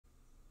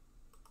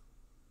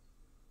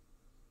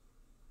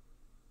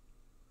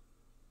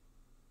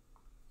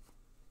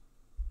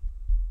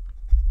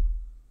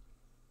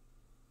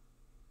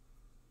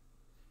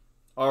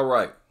All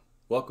right,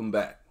 welcome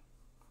back.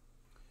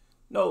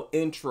 No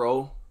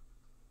intro.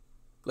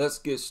 Let's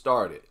get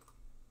started.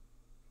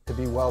 To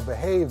be well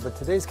behaved, but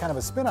today's kind of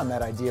a spin on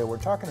that idea. We're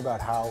talking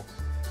about how,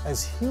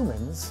 as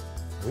humans,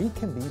 we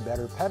can be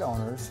better pet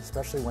owners,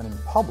 especially when in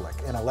public,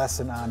 and a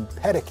lesson on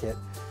petiquette,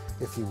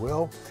 if you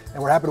will.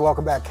 And we're happy to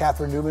welcome back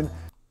Kathryn Newman.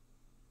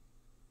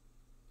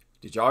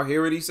 Did y'all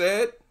hear what he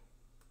said?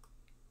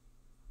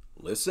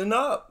 Listen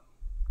up.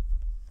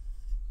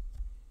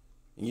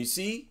 And you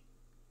see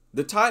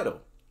the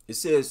title. It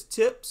says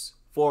Tips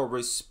for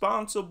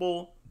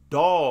Responsible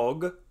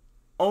Dog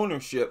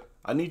Ownership.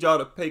 I need y'all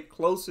to pay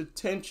close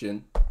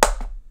attention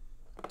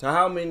to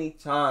how many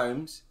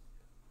times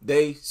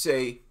they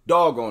say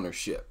dog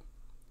ownership.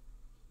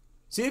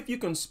 See if you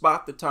can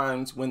spot the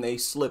times when they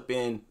slip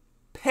in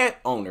pet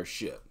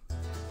ownership.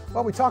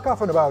 Well, we talk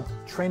often about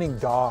training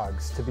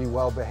dogs to be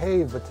well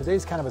behaved, but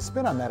today's kind of a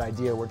spin on that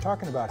idea. We're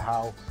talking about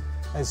how,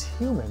 as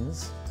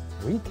humans,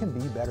 we can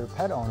be better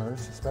pet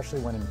owners, especially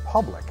when in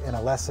public, and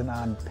a lesson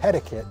on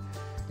petiquette,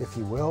 if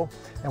you will.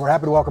 And we're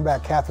happy to welcome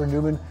back Kathryn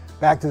Newman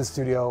back to the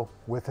studio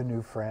with a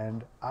new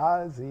friend,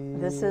 Ozzy.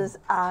 This is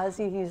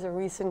Ozzy. He's a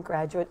recent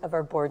graduate of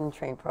our board and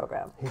train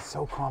program. He's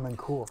so calm and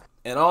cool.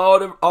 And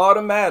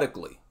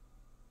automatically,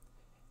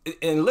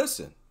 and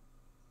listen,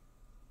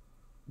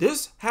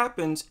 this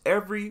happens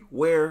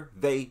everywhere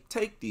they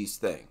take these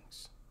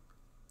things.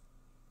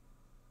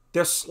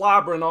 They're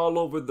slobbering all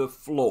over the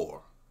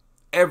floor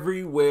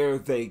everywhere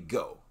they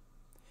go.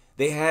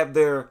 They have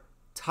their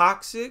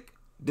toxic,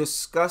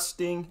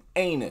 disgusting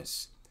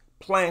anus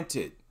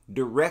planted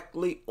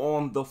directly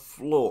on the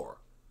floor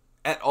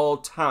at all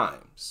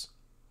times.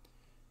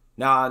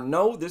 Now, I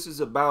know this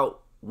is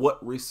about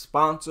what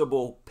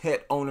responsible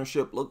pet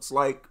ownership looks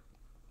like.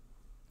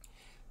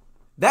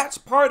 That's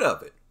part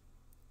of it.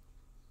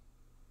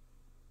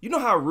 You know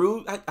how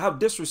rude, how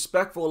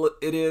disrespectful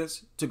it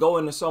is to go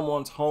into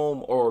someone's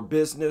home or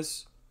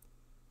business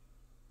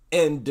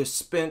and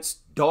dispense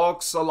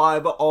dog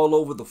saliva all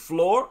over the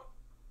floor?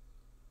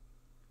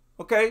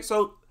 Okay,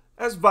 so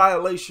that's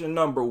violation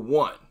number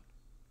one.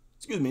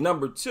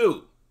 Number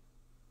two.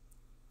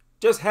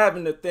 Just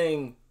having the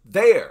thing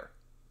there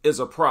is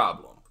a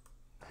problem.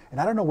 And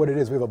I don't know what it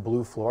is. We have a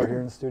blue floor here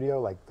in the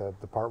studio, like the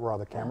part where all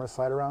the cameras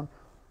slide around.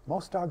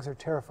 Most dogs are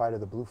terrified of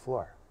the blue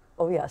floor.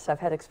 Oh yes, I've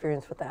had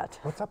experience with that.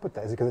 What's up with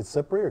that? Is it because it's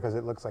slippery or because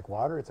it looks like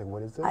water? It's like,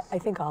 what is this? I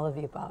think all of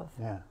the above.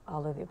 Yeah.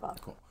 All of the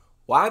above. Cool.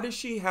 Why does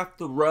she have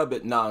to rub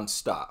it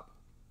nonstop?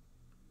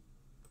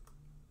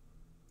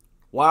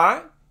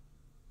 Why?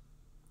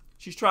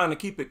 She's trying to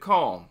keep it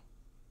calm.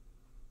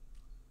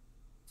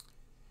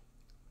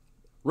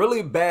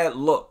 Really bad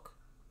look.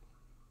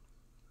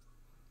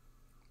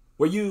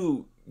 Where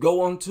you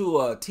go onto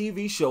a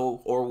TV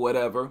show or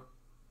whatever,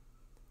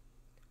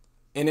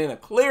 and in a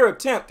clear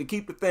attempt to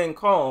keep the thing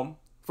calm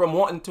from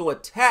wanting to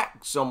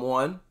attack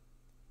someone,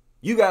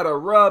 you gotta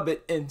rub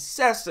it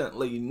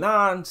incessantly,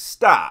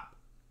 nonstop.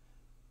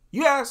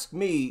 You ask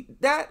me,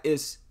 that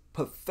is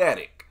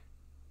pathetic.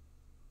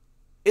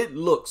 It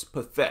looks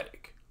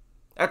pathetic.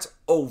 That's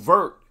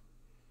overt,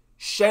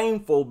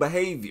 shameful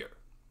behavior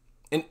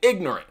and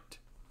ignorant.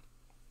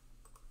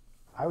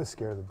 I was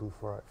scared of the blue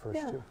floor at first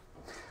too.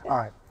 Yeah. All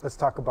right, let's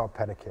talk about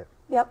petiquette.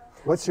 Yep.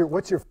 What's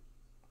your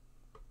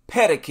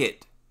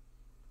Petiquette.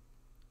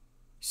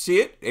 See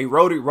it? They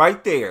wrote it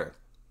right there.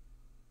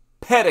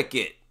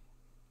 Petiquette.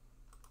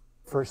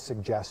 first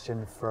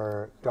suggestion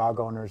for dog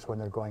owners when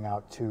they're going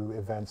out to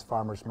events,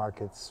 farmers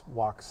markets,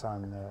 walks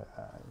on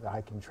the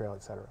hiking trail,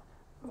 etc.?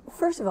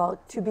 First of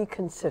all, to be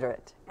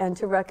considerate and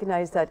to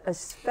recognize that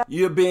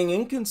You're being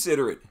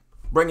inconsiderate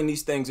bringing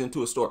these things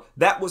into a store.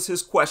 That was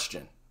his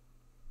question.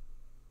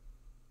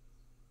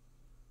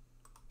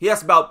 He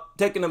asked about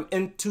taking them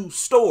into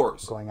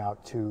stores. Going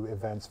out to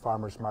events,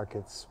 farmers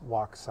markets,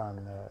 walks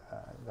on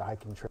the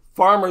hiking trail,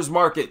 Farmers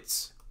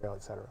markets.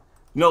 etc.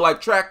 You know,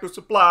 like Tractor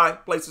Supply,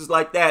 places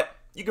like that.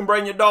 You can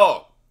bring your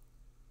dog.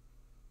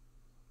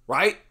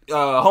 Right?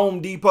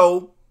 Home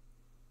Depot.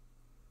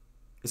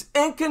 It's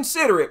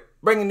inconsiderate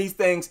bringing these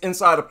things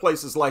inside of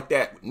places like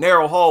that, with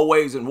narrow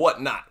hallways and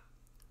whatnot.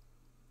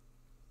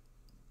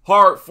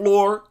 Hard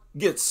floor,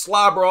 gets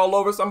slobber all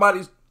over,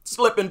 somebody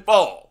slip and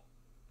fall.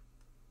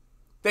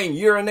 Thing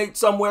urinate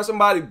somewhere,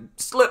 somebody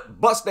slip,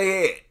 bust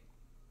their head.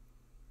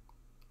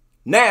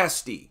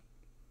 Nasty.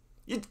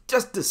 You're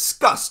just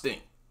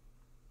disgusting.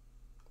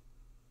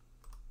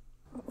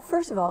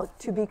 First of all,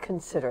 to be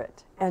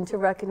considerate and to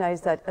recognize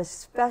that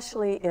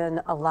especially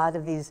in a lot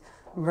of these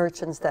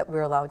merchants that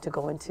we're allowed to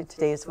go into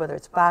today, whether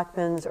it's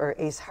Bachman's or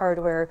Ace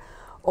Hardware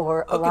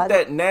or Look at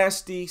that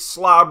nasty,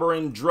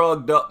 slobbering,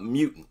 drugged up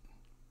mutant.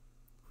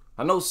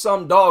 I know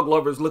some dog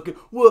lovers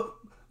well,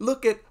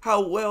 look at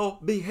how well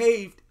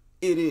behaved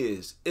it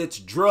is. It's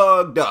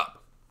drugged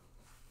up.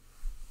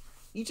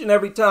 Each and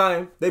every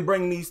time they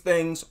bring these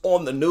things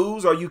on the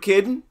news, are you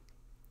kidding?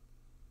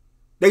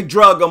 They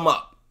drug them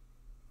up.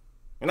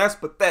 And that's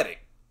pathetic.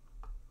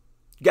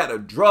 You got to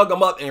drug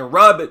them up and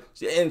rub it,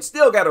 and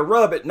still got to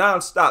rub it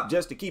nonstop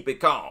just to keep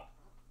it calm.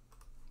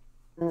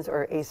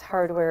 Or Ace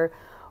Hardware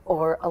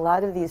or a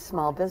lot of these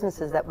small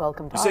businesses that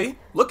welcome dogs. See,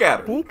 look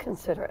at her. Be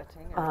considerate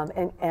and What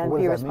be does that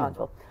mean?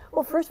 responsible.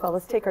 Well, first of all,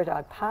 let's take our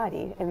dog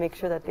potty and make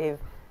sure that they've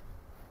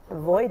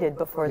voided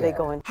before they Yeah.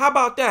 go in. How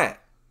about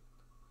that?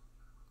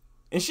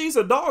 And she's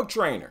a dog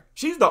trainer.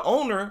 She's the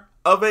owner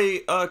of a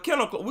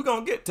kennel club. We're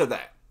going to get to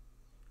that.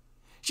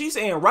 She's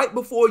saying right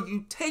before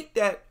you take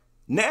that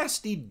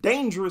nasty,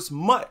 dangerous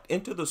mutt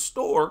into the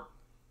store,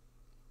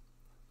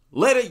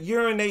 let it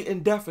urinate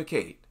and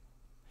defecate.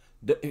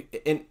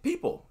 And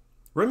people,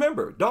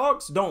 remember,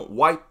 dogs don't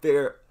wipe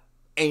their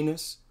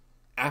anus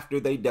after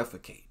they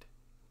defecate.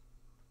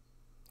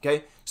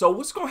 Okay, so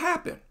what's going to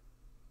happen?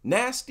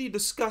 Nasty,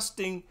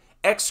 disgusting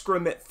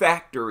excrement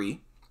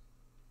factory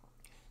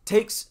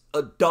takes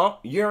a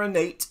dump,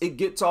 urinates, it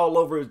gets all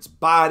over its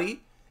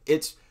body,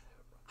 its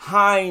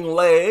hind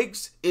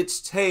legs, its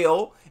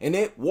tail, and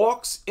it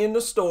walks in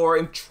the store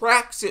and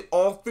tracks it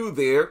all through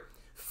there,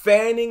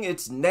 fanning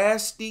its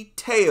nasty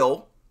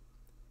tail,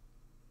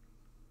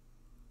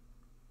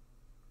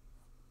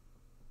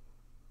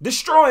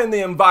 destroying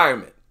the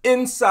environment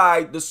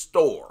inside the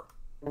store.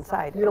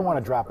 Inside. You don't want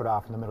to drop it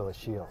off in the middle of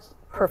Shields.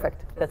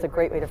 Perfect. That's a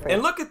great way to phrase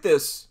And it. look at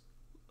this.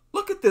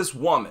 Look at this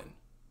woman.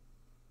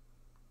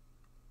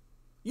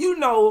 You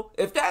know,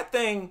 if that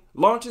thing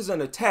launches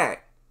an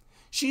attack,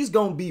 she's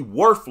going to be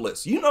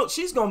worthless. You know,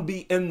 she's going to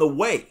be in the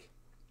way.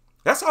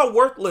 That's how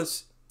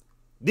worthless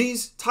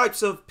these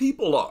types of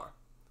people are.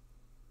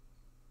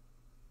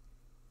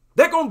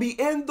 They're going to be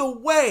in the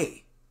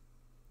way.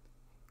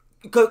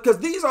 Because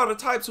these are the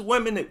types of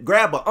women that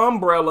grab an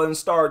umbrella and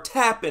start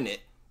tapping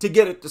it to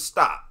get it to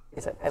stop.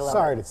 I love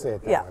Sorry it. to say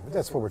it that Yeah. way, but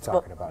that's what we're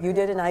talking about. You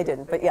did and I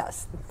didn't, but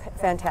yes,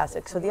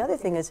 fantastic. So the other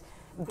thing is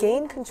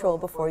gain control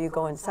before you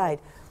go inside.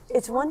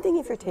 It's one thing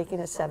if you're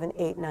taking a 7,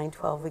 8, 9,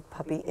 12-week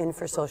puppy in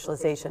for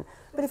socialization,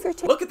 but if you're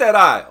taking Look at that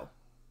aisle.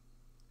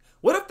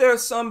 What if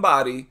there's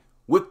somebody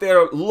with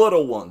their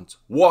little ones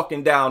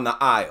walking down the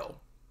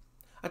aisle?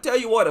 I tell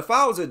you what, if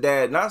I was a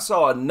dad and I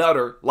saw a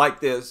nutter like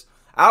this,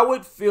 I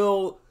would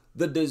feel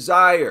the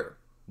desire,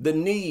 the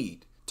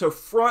need to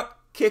front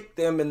kick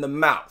them in the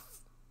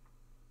mouth.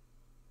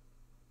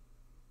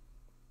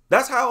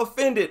 That's how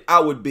offended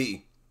I would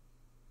be.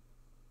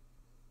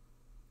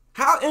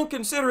 How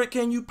inconsiderate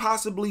can you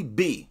possibly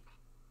be?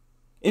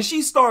 And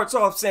she starts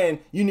off saying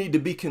you need to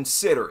be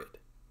considerate.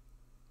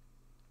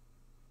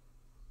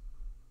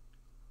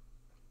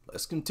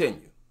 Let's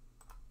continue.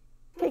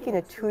 taking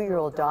a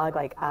 2-year-old dog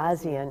like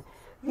Ozzy in,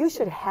 you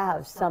should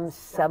have some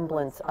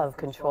semblance of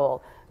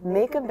control.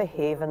 Make him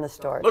behave in the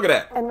store. Look at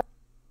that. And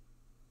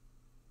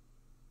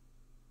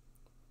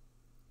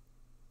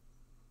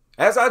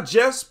As I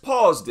just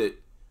paused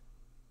it,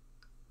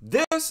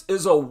 this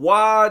is a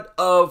wad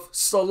of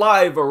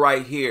saliva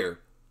right here.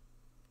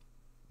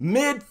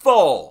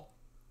 Mid-fall.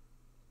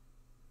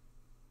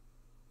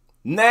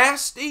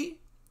 Nasty,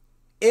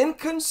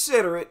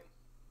 inconsiderate,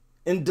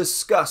 and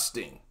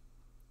disgusting.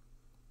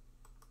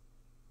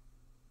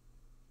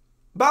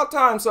 About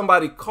time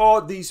somebody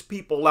called these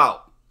people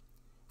out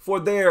for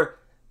their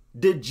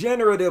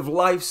degenerative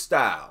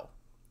lifestyle.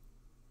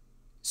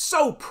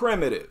 So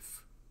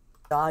primitive.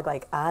 dog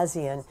like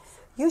Ozzy in,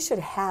 you should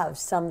have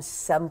some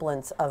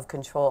semblance of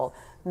control.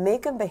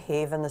 Make him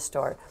behave in the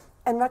store.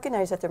 And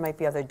recognize that there might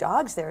be other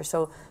dogs there,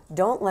 so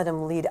don't let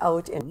him lead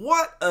out in.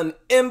 What an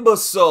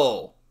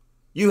imbecile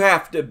you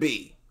have to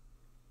be.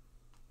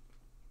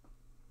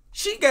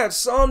 She got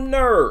some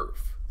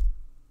nerve.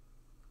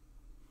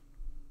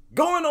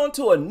 Going on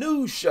to a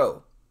news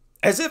show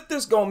as if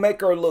this gonna make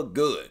her look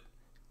good.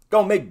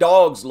 Gonna make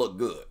dogs look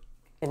good.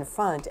 in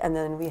front, and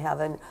then we have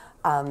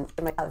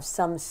have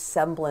some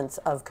semblance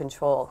of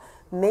control.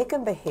 Make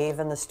him behave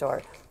in the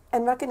store.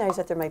 And recognize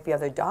that there might be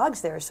other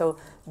dogs there, so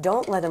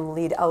don't let him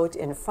lead out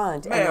in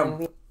front. And Ma'am, then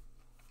we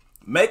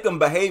make them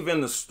behave in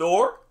the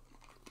store?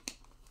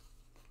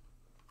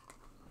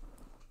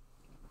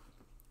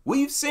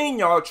 We've seen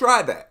y'all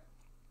try that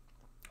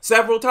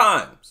several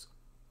times.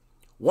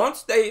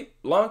 Once they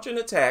launch an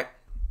attack,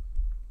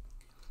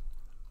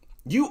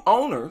 you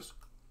owners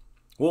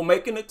will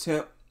make an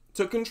attempt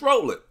to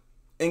control it.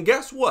 And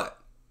guess what?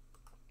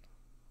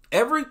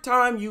 Every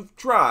time you've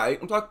tried,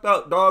 I'm talking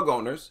about dog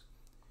owners,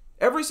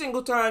 every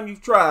single time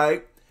you've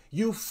tried,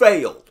 you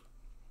failed.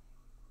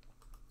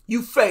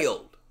 You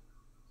failed.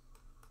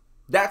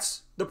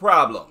 That's the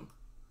problem.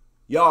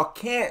 Y'all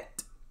can't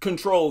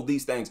control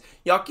these things.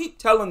 Y'all keep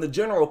telling the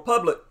general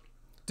public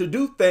to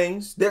do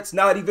things that's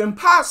not even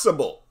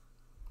possible.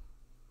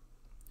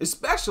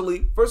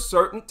 Especially for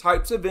certain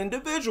types of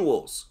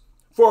individuals.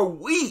 For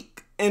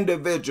weak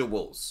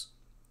individuals,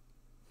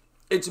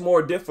 it's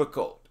more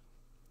difficult.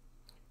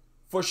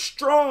 For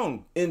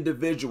strong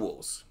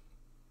individuals,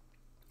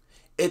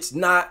 it's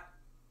not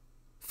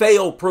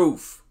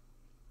fail-proof.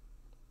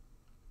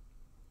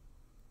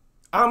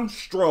 I'm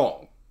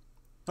strong.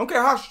 I don't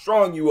care how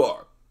strong you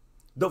are.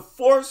 The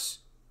force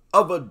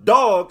of a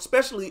dog,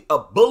 especially a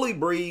bully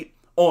breed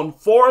on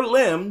 4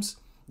 limbs,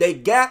 they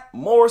got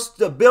more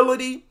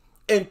stability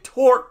and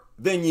torque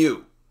than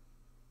you.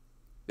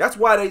 That's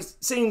why they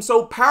seem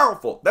so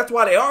powerful. That's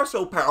why they are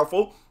so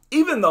powerful,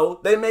 even though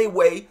they may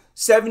weigh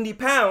 70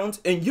 pounds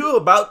and you're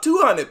about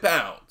 200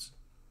 pounds.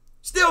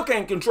 Still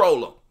can't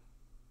control them.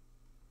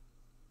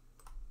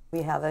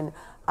 We have an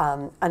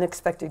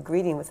unexpected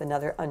greeting with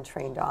another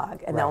untrained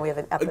dog, and now we have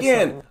an episode.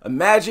 Again,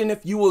 imagine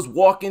if you was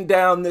walking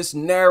down this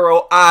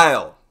narrow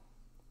aisle.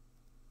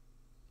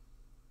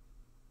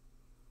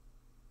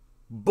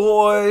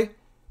 Boy,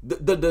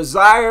 the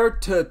desire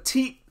to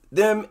teeth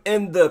them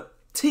in the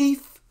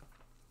teeth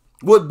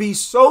would be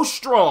so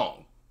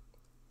strong.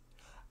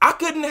 I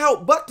couldn't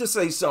help but to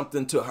say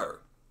something to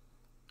her.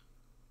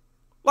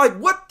 Like,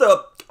 what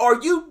the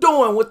are you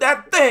doing with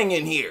that thing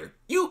in here?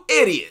 You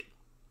idiot.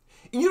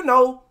 You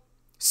know,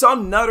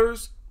 some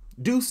nutters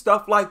do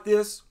stuff like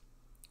this,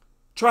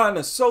 trying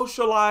to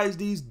socialize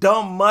these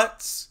dumb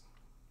mutts.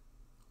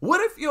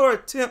 What if your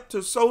attempt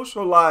to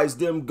socialize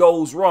them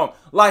goes wrong,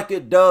 like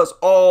it does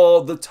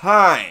all the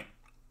time?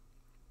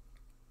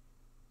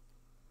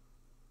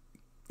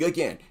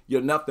 Again,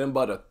 you're nothing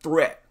but a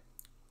threat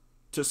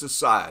to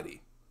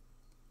society.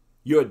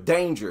 You're a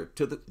danger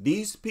to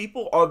these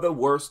people are the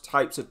worst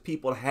types of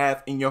people to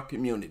have in your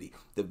community.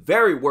 The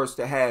very worst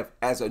to have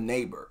as a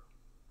neighbor.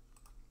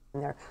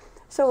 There.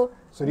 So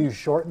do you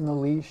shorten the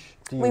leash?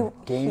 Do you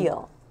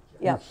heel.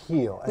 Yeah. You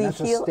heel. And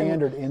that's a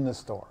standard in the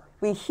store.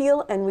 We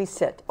heel and we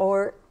sit,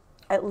 or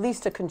at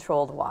least a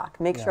controlled walk.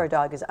 Make sure our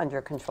dog is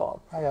under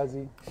control. Hi,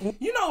 Ozzy.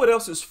 You know what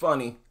else is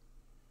funny?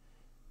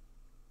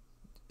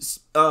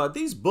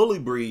 These bully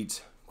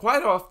breeds,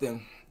 quite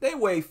often, they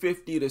weigh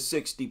 50 to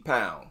 60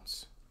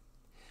 pounds.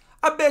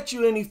 I bet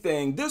you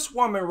anything, this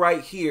woman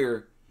right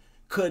here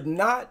could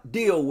not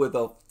deal with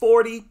a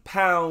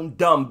 40-pound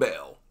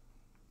dumbbell.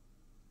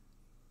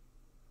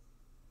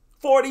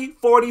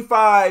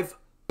 45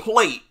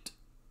 plate.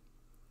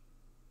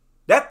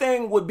 That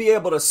thing would be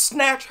able to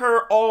snatch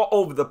her all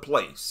over the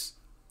place.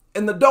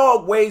 And the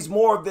dog weighs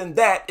more than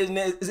that and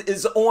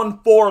is on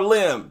 4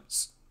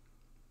 limbs.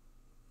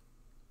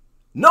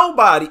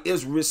 Nobody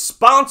is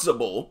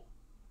responsible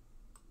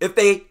if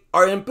they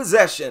are in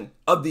possession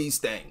of these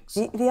things.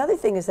 The other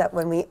thing is that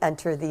when we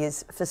enter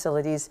these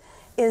facilities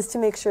is to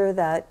make sure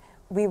that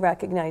we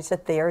recognize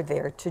that they are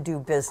there to do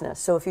business.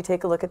 So if you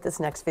take a look at this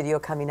next video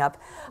coming up,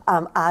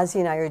 Ozzy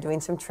and I are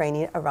doing some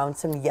training around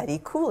some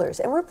Yeti coolers,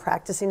 and we're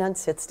practicing on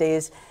sit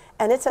stays,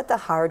 and it's at the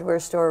hardware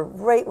store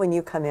right when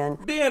you come in.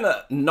 Being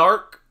a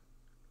narc,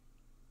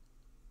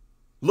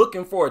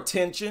 looking for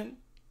attention,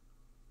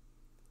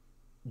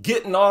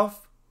 getting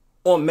off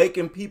on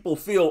making people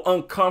feel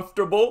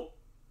uncomfortable,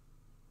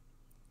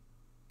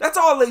 that's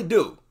all they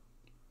do.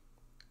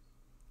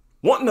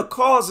 Wanting to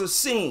cause a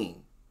scene.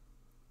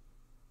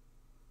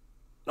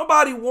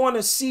 Nobody want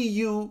to see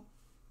you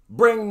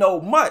bring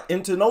no mutt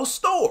into no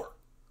store.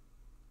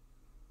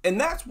 And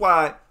that's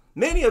why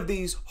many of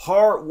these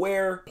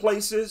hardware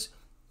places,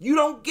 you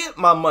don't get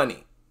my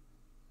money.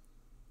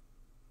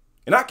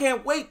 And I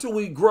can't wait till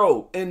we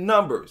grow in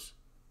numbers.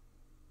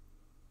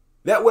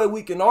 That way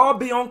we can all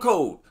be on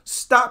code.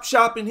 Stop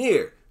shopping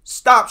here.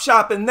 Stop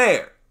shopping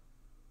there.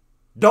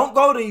 Don't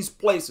go to these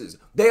places.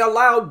 They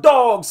allow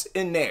dogs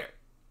in there.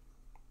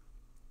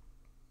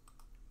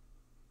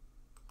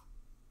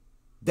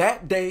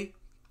 That day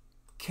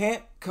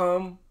can't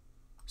come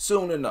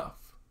soon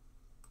enough.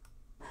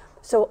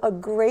 So a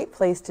great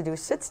place to do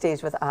sit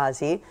stays with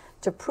Ozzy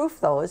to proof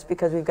those,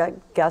 because we've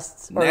got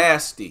guests.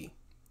 Nasty.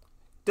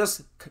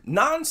 Just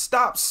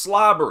nonstop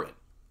slobbering.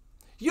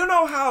 You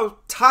know how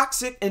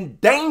toxic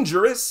and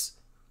dangerous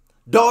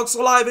dog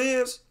saliva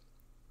is?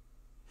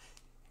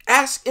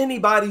 Ask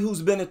anybody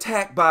who's been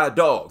attacked by a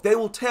dog. They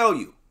will tell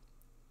you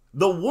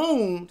the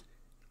wound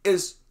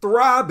is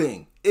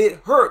throbbing.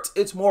 It hurts.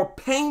 It's more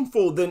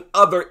painful than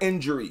other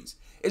injuries.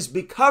 It's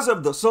because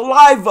of the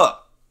saliva.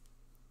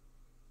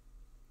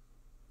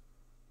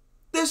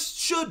 This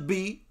should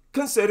be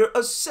considered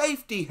a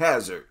safety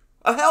hazard,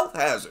 a health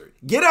hazard.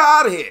 Get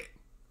out of here.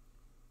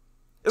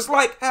 It's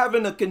like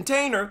having a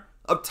container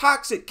of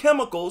toxic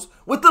chemicals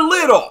with the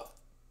lid off.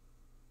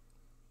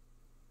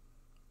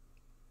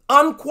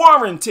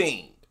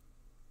 Unquarantined,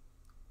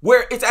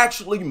 where it's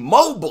actually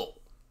mobile.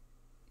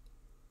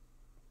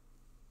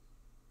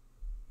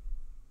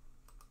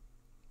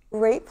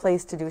 Great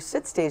place to do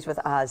sit stays with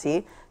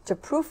Ozzy to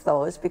proof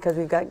those, because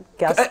we've got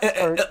guests.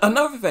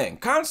 Another thing,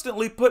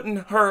 constantly putting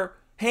her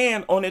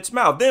hand on its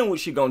mouth. Then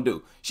what's she gonna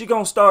do? She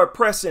gonna start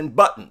pressing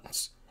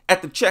buttons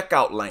at the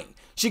checkout lane.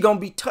 She gonna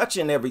be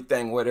touching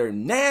everything with her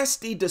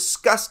nasty,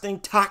 disgusting,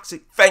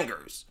 toxic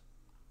fingers.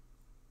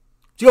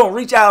 She gonna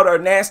reach out her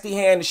nasty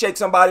hand and shake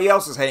somebody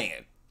else's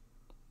hand.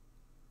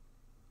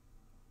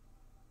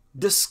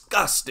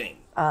 Disgusting.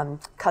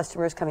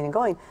 Customers coming and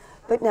going.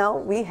 But now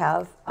we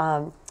have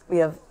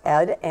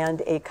Ed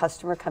and a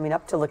customer coming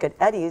up to look at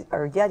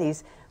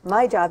Yetis.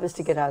 My job is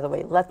to get out of the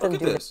way. Let them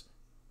do this.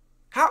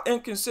 How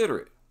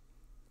inconsiderate.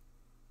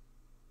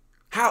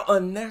 How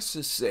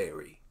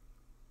unnecessary.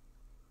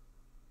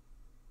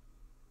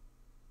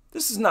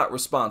 This is not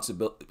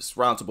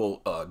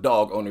responsible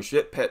dog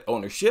ownership, pet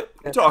ownership.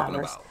 What are you talking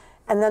about?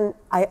 And then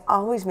I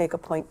always make a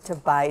point to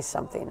buy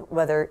something,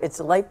 whether it's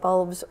light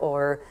bulbs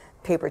or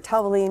paper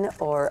toweling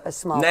or a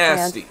small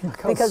Nasty. plant.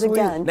 How Because sweet.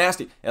 again,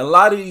 Nasty. And a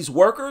lot of these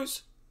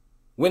workers,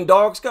 when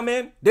dogs come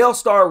in, they'll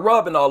start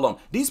rubbing all on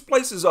them. These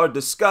places are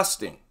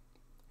disgusting.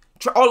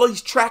 All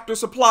these Tractor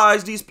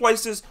Supplies, these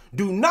places,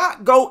 do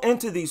not go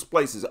into these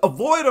places.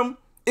 Avoid them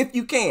if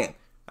you can.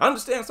 I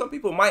understand some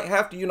people might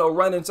have to,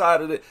 run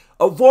inside of it.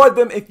 Avoid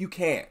them if you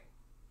can.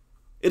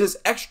 It is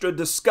extra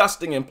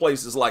disgusting in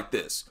places like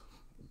this.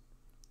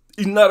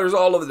 These nutters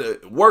all over the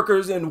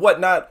workers and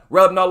whatnot,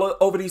 rubbing all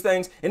over these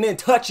things and then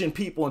touching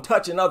people and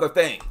touching other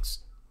things.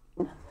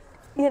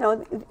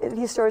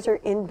 These stores are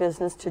in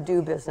business to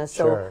do business.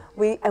 So Sure.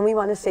 we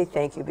want to say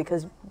thank you,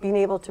 because being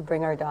able to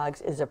bring our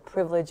dogs is a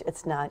privilege.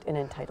 It's not an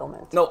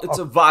entitlement. No, it's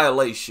a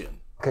violation.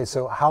 Okay,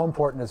 so how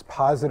important is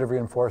positive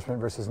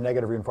reinforcement versus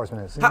negative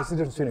reinforcement? What's the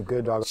difference between a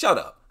good dog? Shut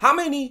up. How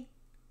many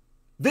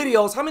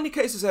videos, how many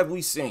cases have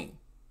we seen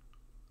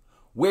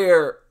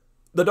where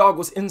the dog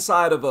was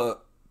inside of a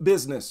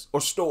business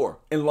or store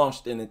and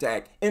launched an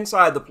attack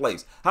inside the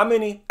place? How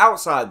many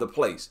outside the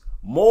place?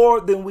 More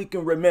than we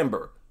can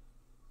remember.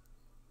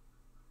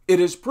 It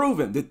is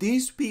proven that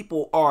these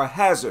people are a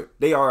hazard.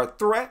 They are a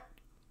threat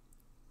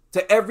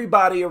to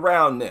everybody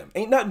around them.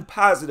 Ain't nothing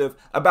positive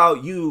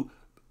about you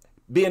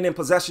being in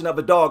possession of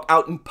a dog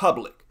out in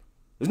public.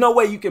 There's no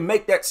way you can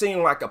make that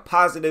seem like a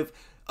positive,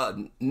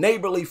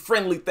 neighborly,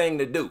 friendly thing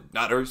to do,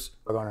 nutters.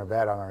 On our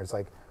bad owner, it's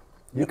like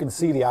you can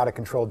see the out of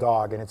control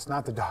dog, and it's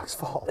not the dog's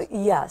fault.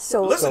 Yeah,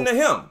 so Listen to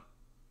him.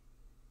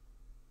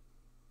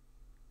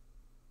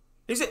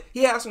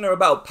 He asking her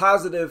about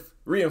positive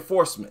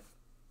reinforcement.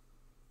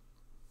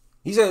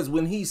 He says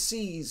when he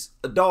sees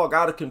a dog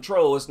out of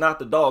control, it's not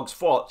the dog's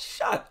fault.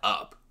 Shut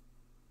up.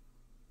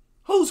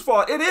 Whose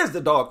fault? It is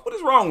the dog. What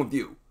is wrong with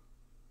you?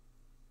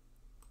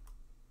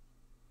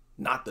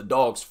 Not the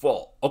dog's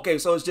fault. Okay,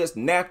 so it's just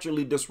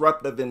naturally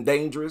disruptive and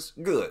dangerous.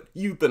 Good.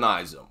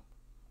 Euthanize him.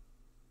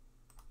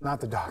 Not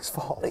the dog's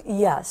fault.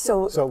 yeah,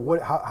 so So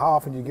how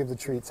often do you give the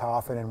treats? How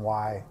often and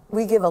why?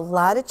 we give a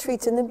lot of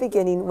treats in the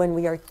beginning when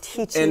we are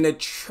teaching. And the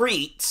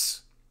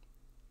treats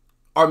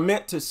are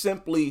meant to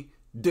simply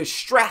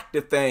distract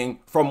the thing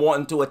from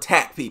wanting to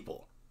attack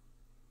people.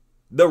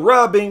 The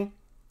rubbing,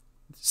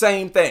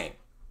 same thing.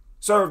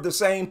 Serve the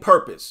same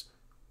purpose.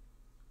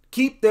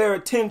 Keep their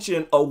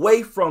attention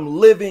away from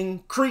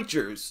living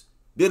creatures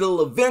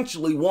that'll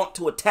eventually want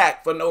to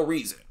attack for no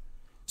reason.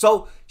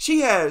 So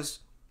she has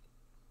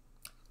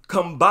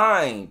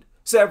combined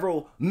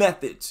several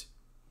methods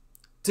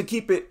to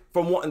keep it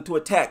from wanting to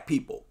attack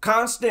people.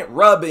 Constant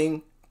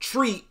rubbing,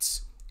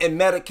 treats, and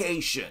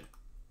medication.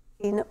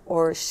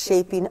 Or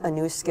shaping a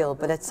new skill,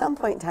 but at some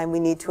point in time we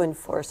need to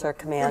enforce our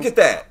commands. Look at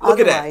that. Look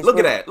at that. Otherwise, Look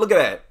at that. Look at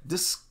that.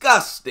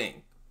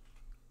 Disgusting.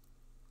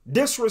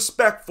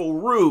 Disrespectful,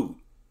 rude.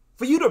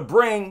 For you to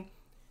bring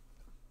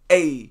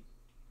a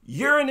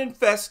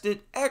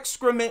urine-infested,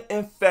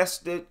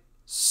 excrement-infested,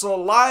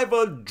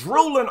 saliva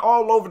drooling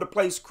all over the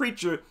place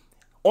creature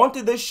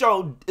onto this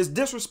show is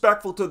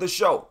disrespectful to the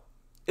show.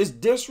 It's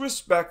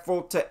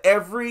disrespectful to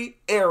every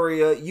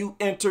area you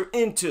enter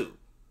into.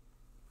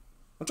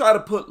 Don't try to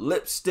put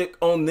lipstick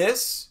on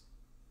this.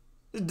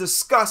 It's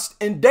disgusting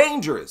and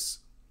dangerous.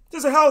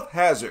 It's a health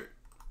hazard.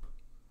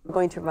 We're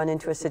going to run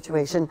into a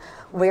situation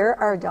where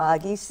our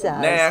doggy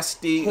says,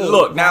 Nasty. "Hey,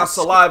 Look, now that's-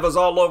 saliva's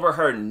all over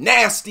her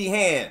nasty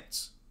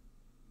hands.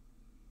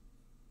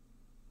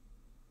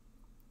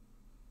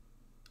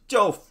 Get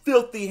your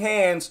filthy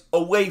hands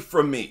away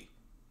from me.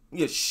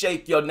 You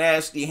shake your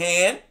nasty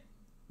hand.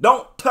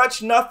 Don't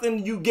touch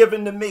nothing you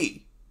giving to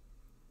me.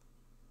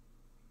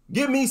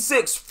 Give me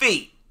 6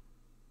 feet.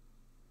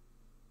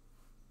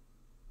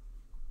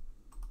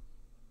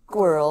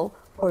 squirrel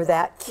or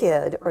that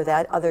kid or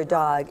that other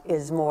dog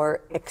is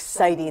more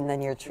exciting than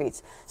your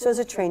treats." So as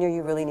a trainer,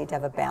 you really need to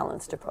have a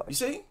balanced You approach.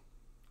 see?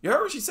 You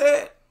heard what she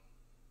said?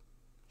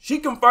 She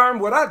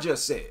confirmed what I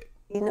just said.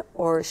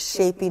 Or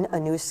shaping a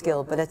new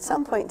skill, but at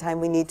some point in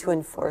time we need to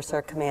enforce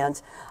our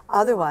commands.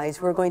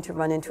 Otherwise, we're going to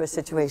run into a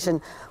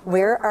situation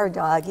where our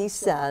doggy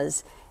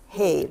says,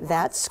 "Hey,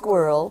 that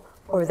squirrel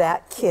or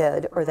that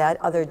kid or that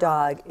other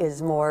dog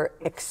is more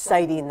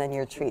exciting than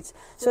your treats."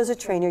 So as a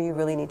trainer, you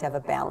really need to have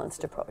a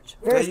balanced approach.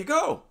 There you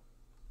go.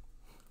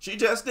 She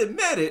just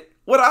admitted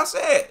what I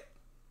said.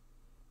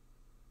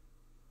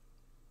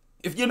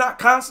 If you're not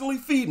constantly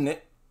feeding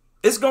it,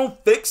 it's going to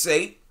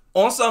fixate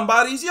on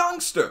somebody's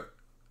youngster.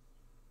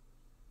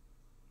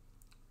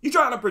 You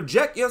trying to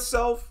project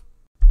yourself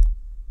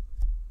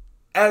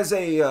as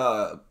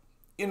a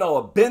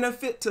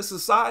benefit to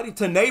society,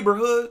 to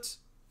neighborhoods?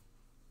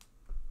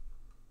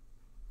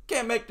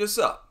 Can't make this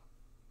up.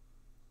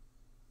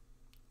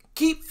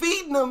 Keep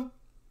feeding them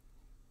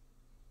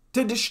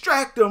to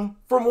distract them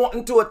from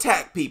wanting to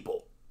attack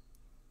people.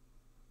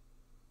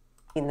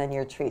 Than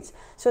your treats.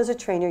 So as a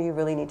trainer, you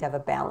really need to have a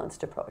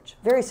balanced approach.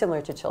 Very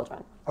similar to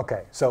children.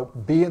 Okay, so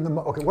be in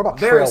the okay. What about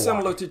Very trail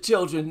similar walking? to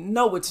children.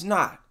 No, it's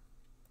not.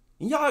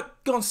 Y'all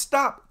gonna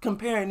stop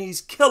comparing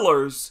these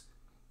killers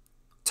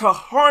to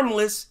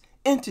harmless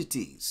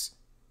entities.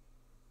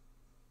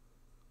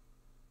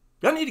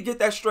 Y'all need to get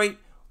that straight.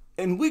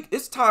 And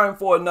it's time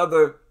for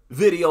another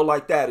video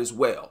like that as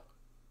well.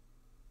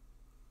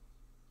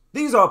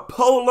 These are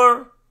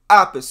polar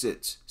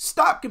opposites.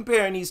 Stop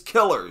comparing these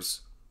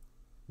killers,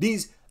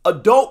 these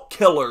adult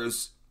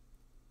killers,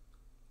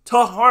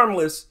 to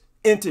harmless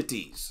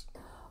entities.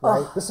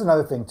 Right? This is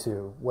another thing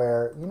too,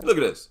 where Look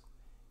at this.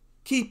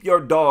 Keep your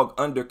dog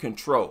under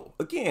control.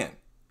 Again,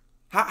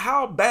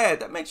 how bad?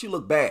 That makes you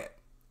look bad.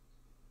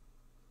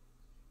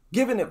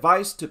 Giving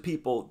advice to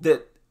people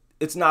that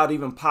it's not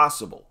even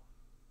possible.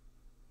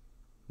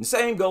 The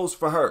same goes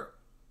for her.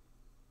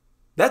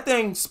 That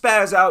thing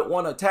spaz out,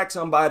 want to attack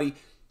somebody.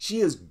 She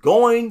is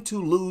going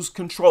to lose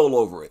control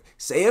over it.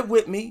 Say it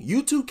with me.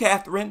 You too,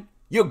 Kathryn.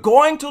 You're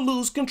going to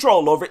lose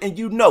control over it, and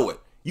you know it.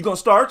 You're going to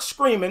start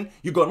screaming.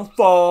 You're going to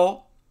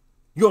fall.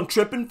 You're going to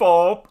trip and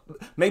fall,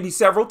 maybe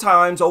several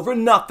times over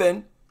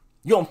nothing.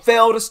 You're going to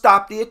fail to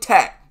stop the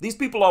attack. These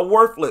people are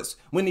worthless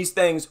when these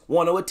things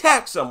want to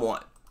attack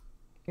someone.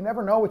 you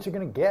never know what you're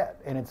going to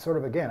get. And it's sort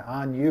of, again,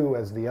 on you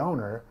as the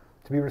owner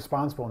to be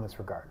responsible in this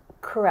regard.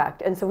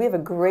 Correct. And so we have a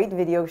great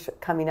video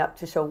coming up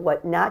to show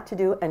what not to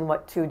do and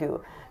what to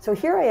do. So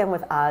here I am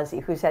with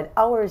Ozzy, who's had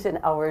hours and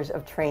hours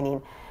of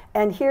training.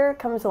 And here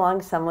comes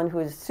along someone who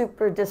is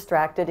super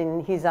distracted,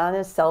 and he's on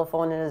his cell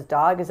phone, and his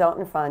dog is out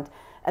in front.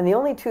 And the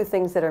only two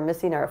things that are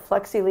missing are a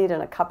flexi lead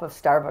and a cup of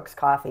Starbucks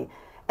coffee.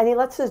 And he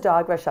lets his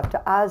dog rush up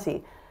to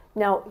Ozzy.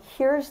 Now,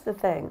 here's the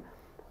thing.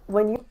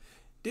 When you...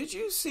 Did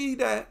you see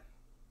that?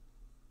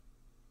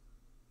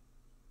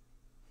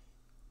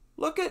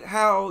 Look at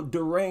how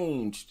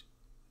deranged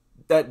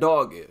that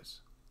dog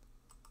is.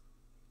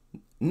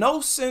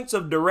 No sense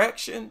of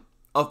direction,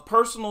 of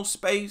personal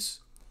space,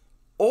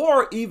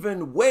 or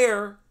even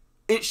where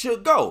it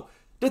should go.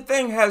 The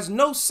thing has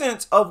no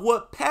sense of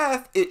what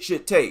path it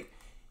should take.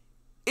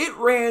 It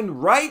ran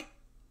right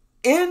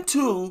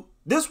into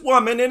this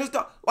woman and his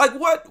dog. Like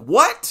what?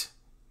 What?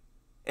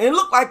 And it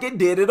looked like it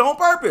did it on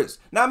purpose.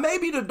 Now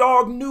maybe the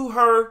dog knew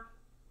her.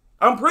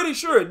 I'm pretty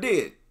sure it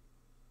did.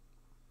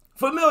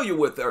 Familiar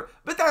with her,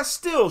 but that's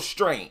still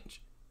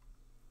strange.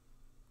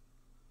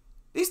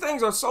 These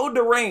things are so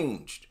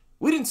deranged.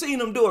 We didn't see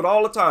them do it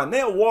all the time.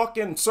 They'll walk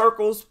in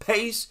circles,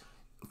 pace,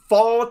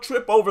 fall,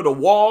 trip over the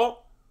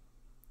wall.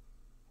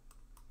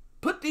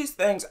 Put these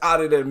things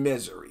out of their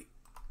misery.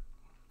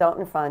 Out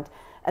in front,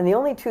 and the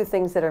only two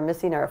things that are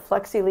missing are a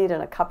flexi lead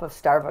and a cup of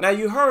Starbucks. Now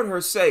you heard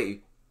her say,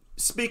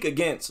 speak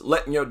against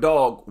letting your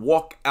dog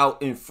walk out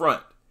in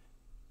front.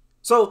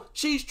 So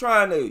she's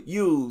trying to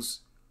use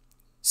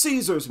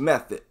Caesar's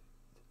method,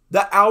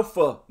 the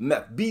alpha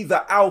method, be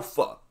the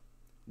alpha.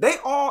 They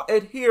all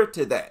adhere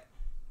to that.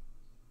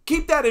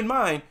 Keep that in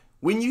mind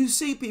when you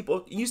see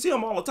people, you see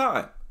them all the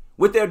time,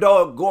 with their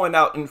dog going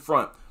out in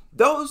front.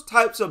 Those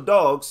types of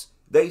dogs,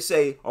 they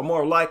say, are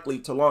more likely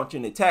to launch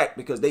an attack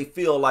because they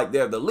feel like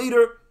they're the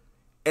leader,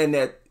 and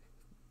that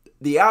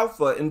the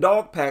alpha in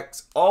dog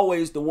packs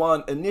always the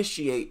one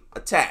initiate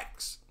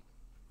attacks.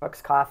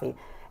 Coffee,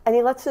 and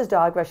he lets his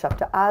dog rush up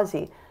to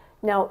Ozzy.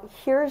 Now,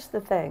 here's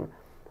the thing.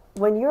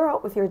 When you're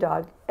out with your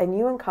dog and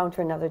you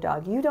encounter another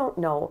dog, you don't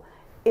know,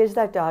 is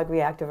that dog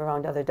reactive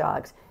around other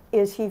dogs?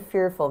 Is he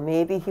fearful?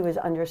 Maybe he was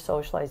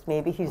under-socialized.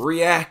 Maybe he's...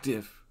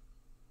 reactive.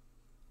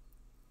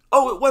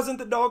 Oh, it wasn't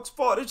the dog's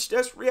fault. It's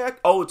just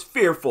oh, it's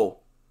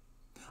fearful.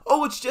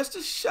 Oh, it's just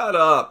a shut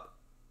up.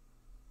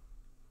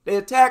 They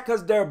attack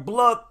because they're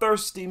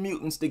bloodthirsty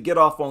mutants to get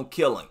off on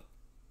killing.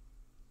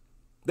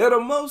 They're the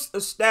most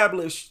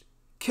established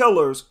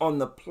killers on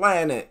the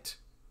planet.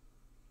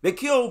 They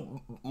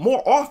kill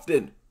more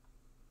often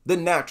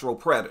than natural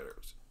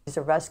predators. It's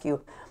a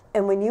rescue.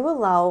 And when you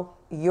allow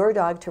your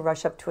dog to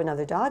rush up to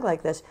another dog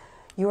like this,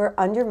 you are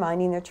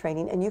undermining their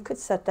training, and you could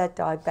set that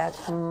dog back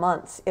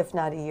months, if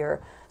not a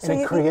year. So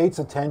and it creates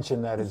a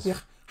tension that is... Yeah.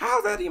 How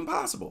is that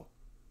impossible?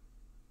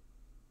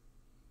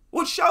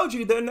 What showed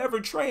you they're never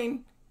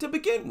trained to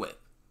begin with?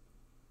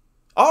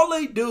 All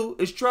they do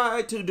is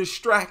try to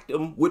distract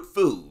them with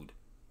food.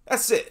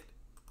 That's it.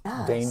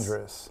 Yes.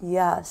 Dangerous.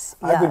 Yes.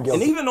 I've been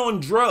guilty. And even on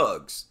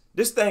drugs,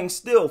 this thing's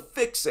still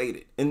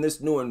fixated in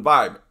this new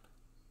environment.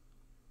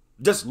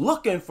 Just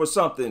looking for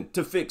something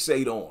to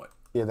fixate on.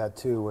 Yeah, that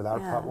too. With our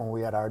when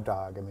we had our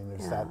dog, I mean,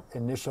 there's that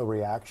initial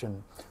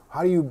reaction.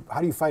 How do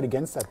you fight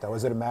against that though?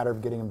 Is it a matter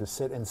of getting him to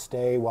sit and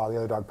stay while the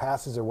other dog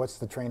passes, or what's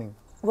the training?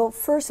 Well,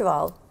 first of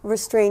all,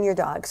 restrain your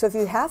dog. So if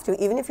you have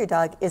to, even if your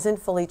dog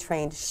isn't fully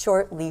trained,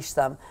 short leash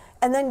them,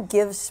 and then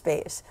give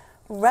space.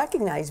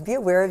 Recognize, be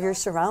aware of your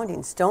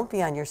surroundings. Don't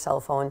be on your cell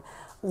phone.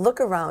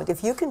 Look around.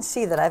 If you can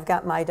see that I've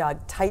got my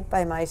dog tight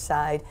by my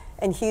side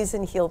and he's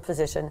in heel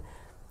position,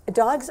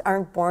 dogs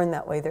aren't born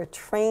that way. They're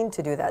trained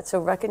to do that. So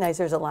recognize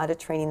there's a lot of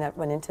training that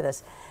went into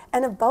this.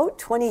 And about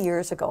 20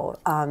 years ago,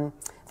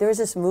 there was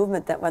this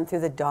movement that went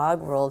through the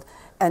dog world,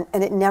 and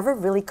it never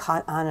really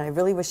caught on, and I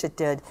really wish it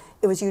did.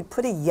 It was you'd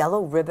put a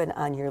yellow ribbon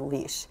on your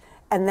leash,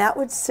 and that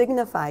would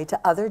signify to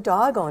other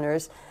dog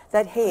owners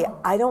that, hey,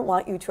 I don't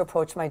want you to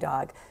approach my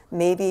dog.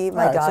 Maybe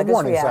my dog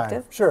is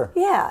reactive. Sign. Sure.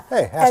 Yeah.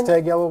 Hey,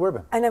 hashtag yellow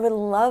ribbon. And I would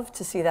love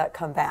to see that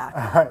come back.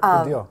 All right,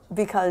 good deal.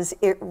 Because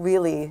it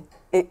really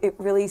It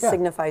really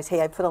signifies,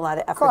 hey, I put a lot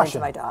of effort into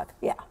my dog.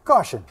 Yeah.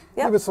 Caution.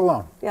 Yep. Leave us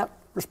alone. Yep.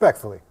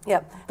 Respectfully.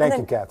 Yep. Thank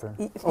you,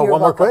 Kathryn. Oh,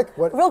 one more quick?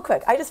 What? Real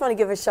quick. I just want to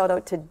give a shout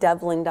out to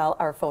Deb Lindahl,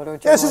 our photo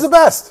journalist. Yeah, she's the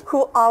best.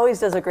 Who always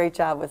does a great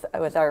job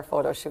with our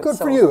photo shoots. Good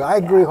for you. I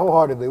agree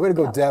wholeheartedly. Way to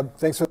go, Deb.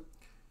 Thanks for...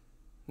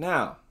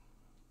 Now,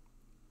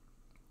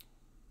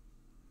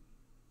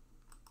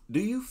 do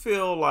you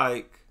feel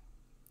like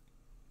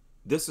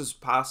this is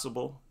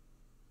possible?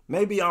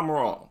 Maybe I'm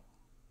wrong.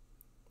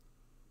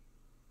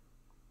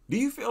 Do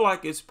you feel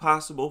like it's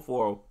possible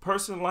for a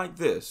person like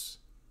this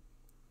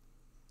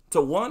to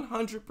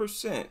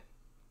 100%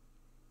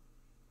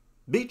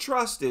 be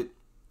trusted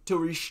to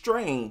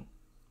restrain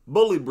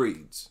bully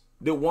breeds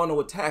that want to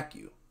attack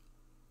you?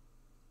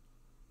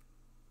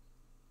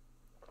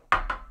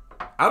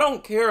 I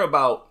don't care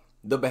about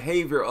the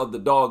behavior of the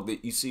dog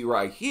that you see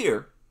right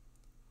here.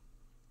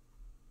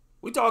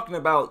 We're talking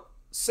about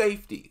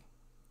safety,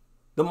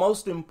 the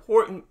most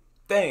important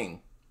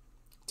thing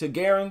to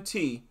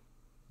guarantee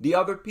the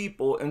other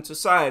people in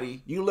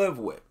society you live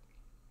with.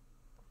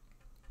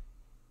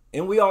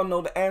 And we all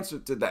know the answer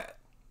to that.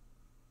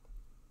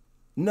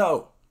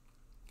 No.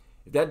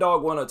 If that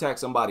dog wanted to attack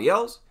somebody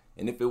else,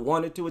 and if it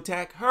wanted to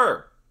attack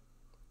her,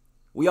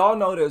 we all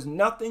know there's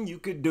nothing you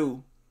could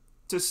do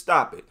to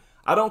stop it.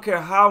 I don't care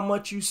how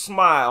much you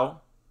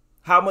smile,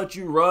 how much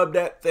you rub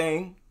that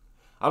thing.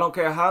 I don't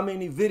care how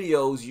many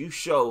videos you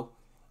show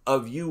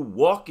of you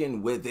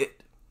walking with it.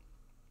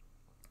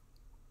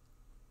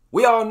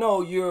 We all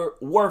know you're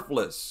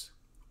worthless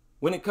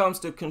when it comes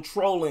to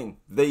controlling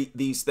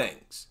these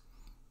things.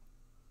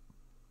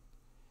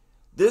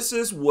 This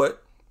is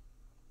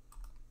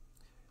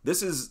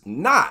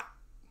not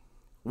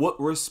what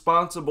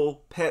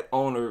responsible pet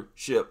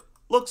ownership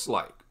looks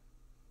like.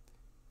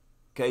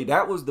 Okay,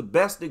 that was the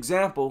best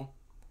example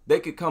they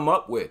could come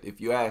up with, if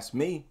you ask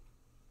me.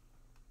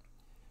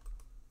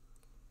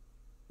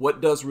 What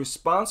does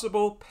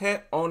responsible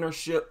pet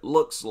ownership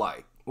looks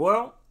like?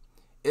 Well,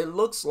 it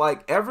looks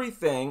like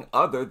everything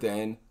other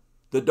than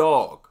the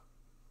dog.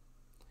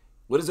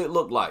 What does it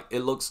look like?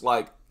 It looks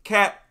like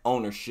cat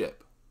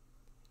ownership,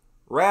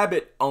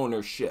 rabbit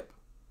ownership.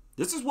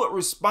 This is what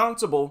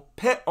responsible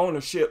pet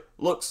ownership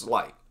looks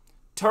like.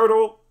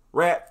 Turtle,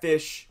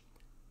 ratfish,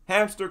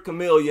 hamster,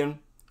 chameleon,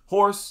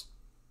 horse,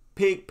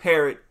 pig,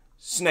 parrot,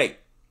 snake.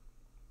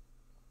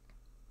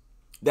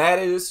 That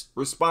is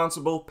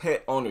responsible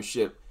pet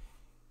ownership.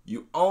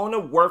 You own a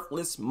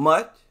worthless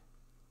mutt,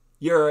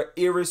 you're an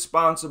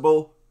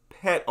irresponsible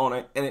pet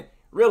owner, and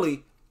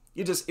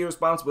you're just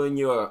irresponsible and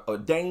you're a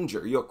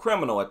danger. You're a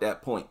criminal at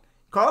that point.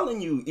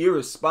 Calling you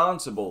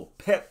irresponsible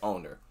pet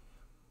owner,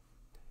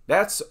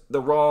 that's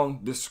the wrong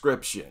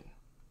description.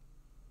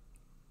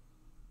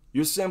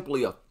 You're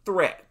simply a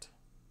threat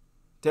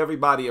to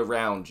everybody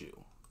around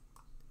you.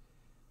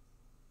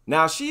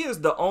 Now, she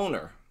is the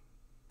owner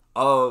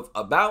of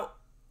About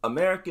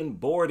American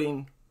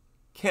Boarding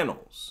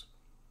Kennels.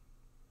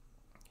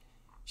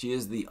 She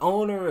is the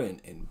owner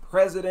and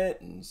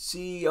president and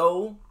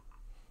CEO.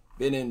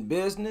 Been in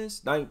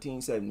business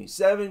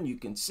 1977. You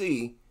can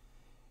see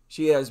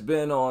she has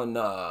been on,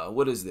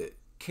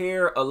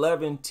 Care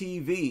 11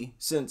 TV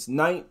since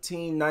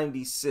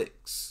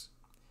 1996.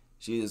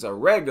 She is a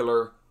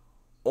regular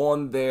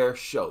on their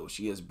show.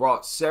 She has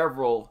brought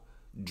several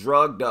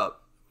drugged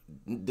up,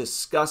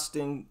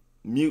 disgusting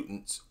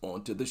mutants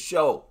onto the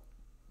show.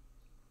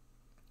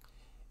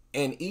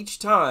 And each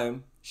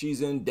time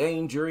she's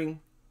endangering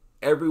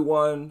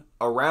everyone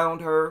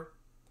around her,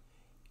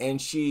 and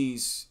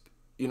she's,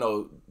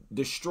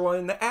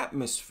 destroying the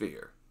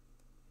atmosphere.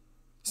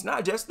 It's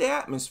not just the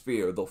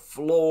atmosphere, the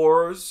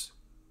floors.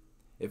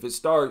 If it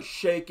starts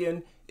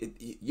shaking,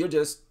 you're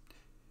just,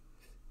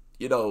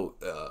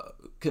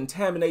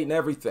 contaminating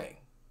everything.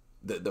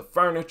 The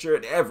furniture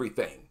and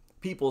everything.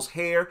 People's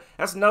hair.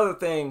 That's another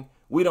thing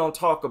we don't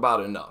talk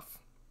about enough.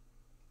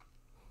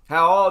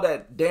 How all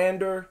that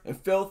dander and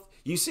filth,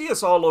 you see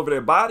it's all over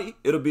their body.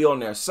 It'll be on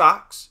their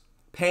socks,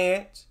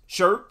 pants,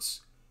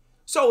 shirts.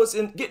 So it's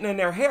getting in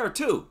their hair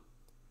too.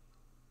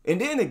 And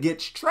then it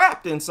gets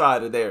trapped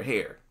inside of their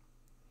hair.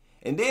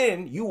 And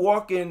then you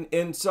walk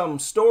in some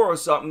store or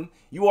something,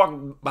 you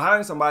walk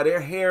behind somebody, their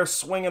hair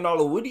swinging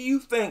all over. What do you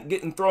think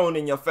getting thrown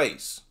in your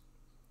face?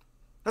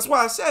 That's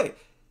why I say,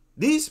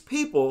 these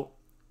people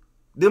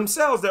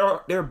themselves,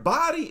 their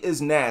body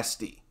is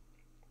nasty.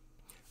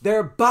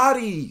 Their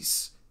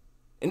bodies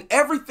and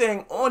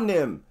everything on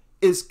them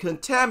is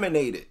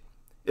contaminated.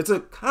 It's a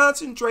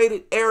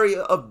concentrated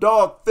area of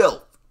dog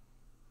filth.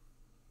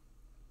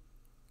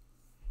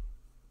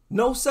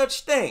 No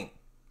such thing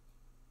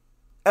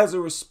as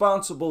a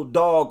responsible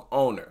dog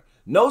owner.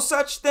 No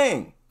such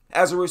thing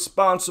as a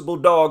responsible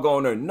dog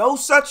owner. No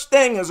such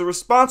thing as a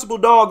responsible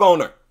dog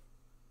owner.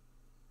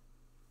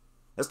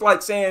 It's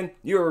like saying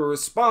you're a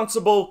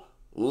responsible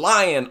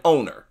lion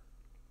owner.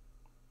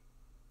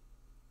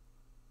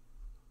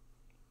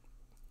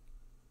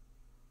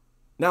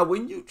 Now,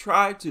 when you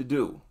try to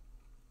do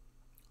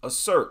a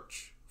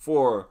search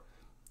for,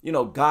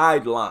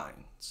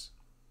 guidelines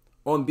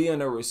on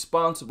being a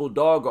responsible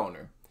dog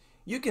owner,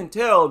 you can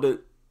tell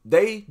that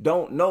they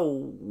don't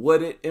know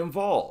what it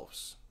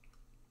involves.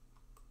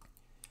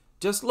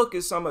 Just look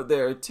at some of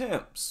their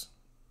attempts.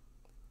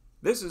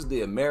 This is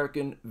the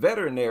American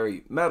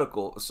Veterinary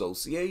Medical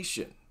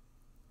Association.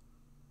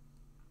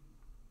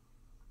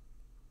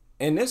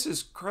 And this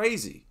is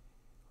crazy.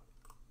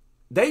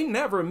 They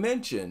never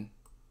mention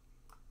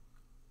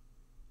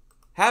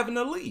having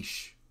a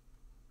leash.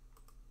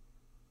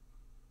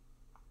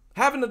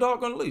 Having a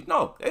dog on a leash.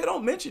 No, they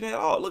don't mention it at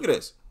all. Look at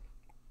this.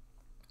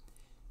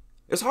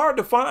 It's hard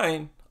to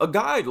find a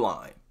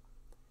guideline.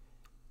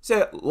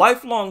 Said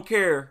lifelong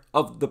care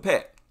of the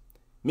pet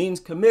means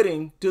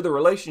committing to the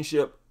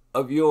relationship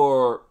of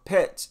your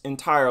pet's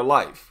entire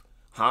life.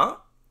 Huh?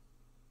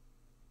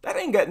 That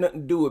ain't got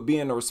nothing to do with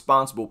being a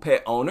responsible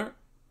pet owner.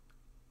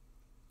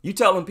 You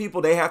telling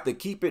people they have to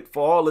keep it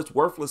for all its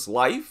worthless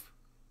life?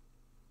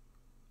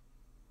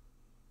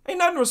 Ain't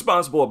nothing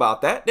responsible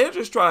about that. They're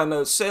just trying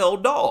to sell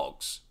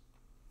dogs.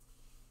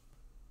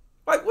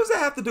 Like, what does that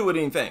have to do with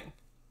anything?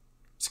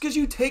 Just because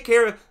you take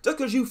care of, just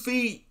because you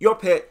feed your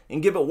pet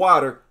and give it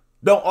water,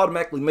 don't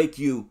automatically make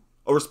you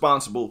a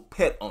responsible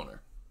pet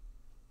owner.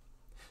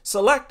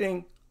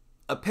 Selecting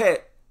a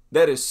pet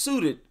that is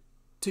suited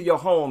to your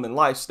home and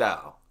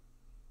lifestyle.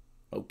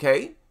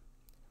 Okay?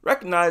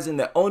 Recognizing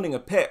that owning a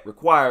pet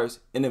requires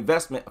an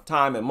investment of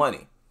time and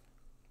money.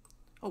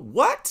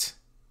 What?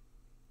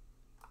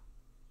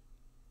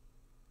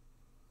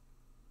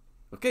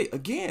 Okay,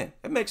 again,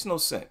 that makes no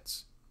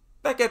sense.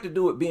 That got to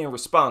do with being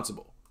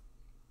responsible.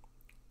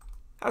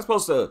 I'm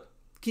supposed to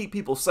keep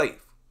people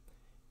safe.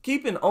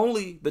 Keeping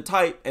only the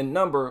type and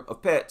number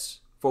of pets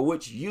for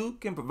which you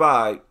can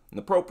provide an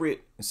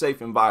appropriate and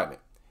safe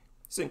environment.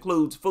 This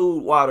includes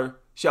food, water,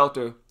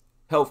 shelter,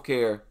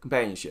 healthcare,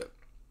 companionship.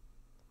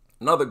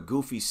 Another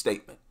goofy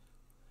statement.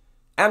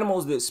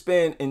 Animals that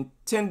spend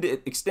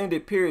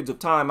extended periods of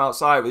time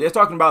outside, they're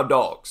talking about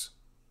dogs.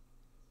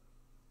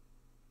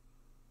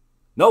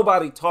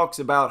 Nobody talks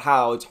about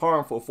how it's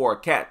harmful for a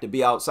cat to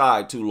be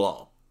outside too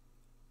long.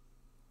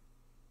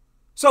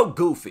 So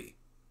goofy.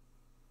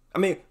 I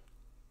mean,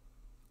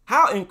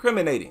 how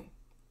incriminating.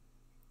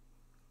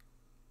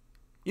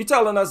 You're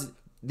telling us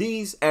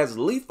these as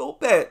lethal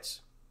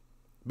pets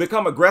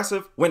become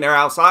aggressive when they're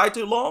outside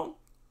too long?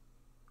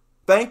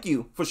 Thank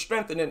you for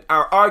strengthening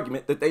our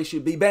argument that they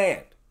should be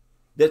banned,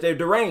 that they're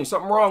deranged,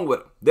 something wrong with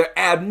them, they're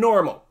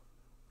abnormal.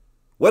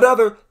 What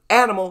other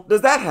animal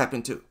does that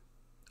happen to?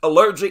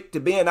 Allergic to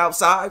being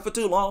outside for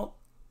too long?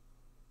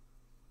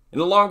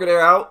 And the longer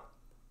they're out,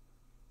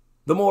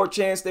 the more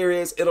chance there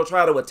is it'll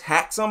try to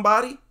attack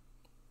somebody?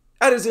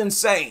 That is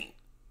insane.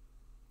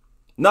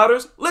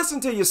 Nutters, listen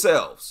to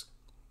yourselves.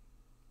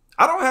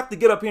 I don't have to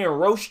get up here and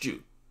roast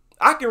you.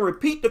 I can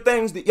repeat the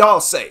things that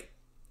y'all say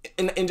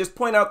and just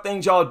point out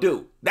things y'all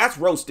do. That's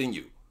roasting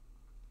you.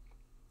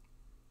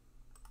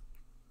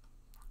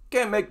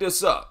 Can't make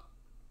this up.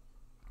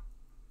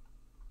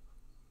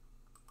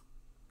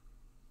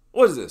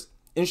 What is this?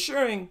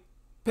 Ensuring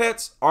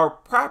pets are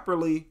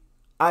properly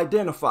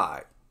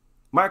identified.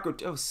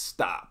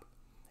 Stop.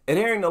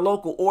 Adhering to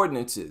local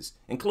ordinances,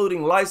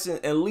 including license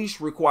and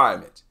leash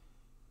requirements.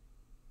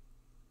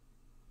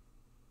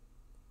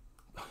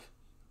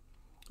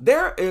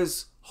 There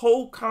is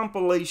whole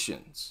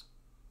compilations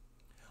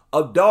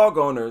of dog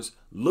owners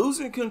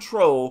losing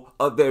control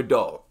of their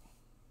dog.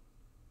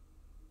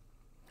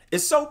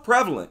 It's so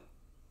prevalent.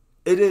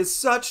 It is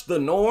such the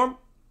norm.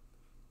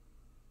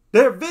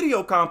 There are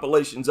video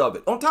compilations of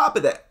it on top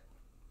of that.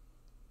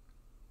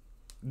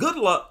 Good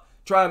luck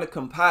trying to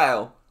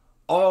compile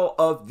all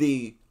of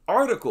the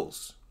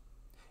articles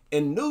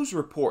and news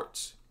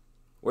reports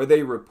where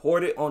they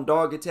reported on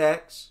dog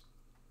attacks,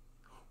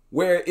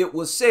 where it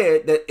was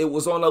said that it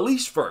was on a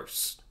leash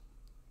first.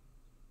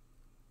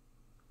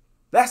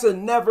 That's a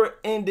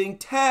never-ending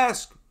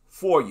task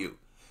for you.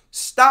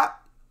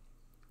 Stop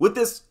with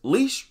this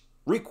leash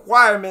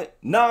requirement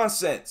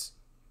nonsense.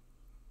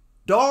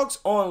 Dogs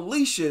on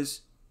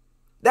leashes,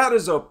 that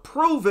is a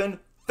proven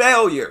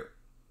failure.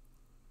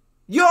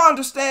 You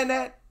understand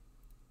that?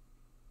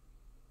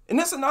 And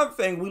that's another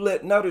thing we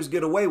let nutters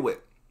get away with.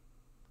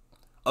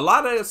 A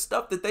lot of the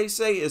stuff that they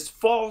say is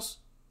false,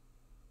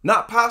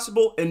 not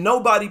possible, and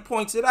nobody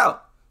points it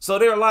out. So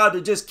they're allowed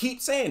to just keep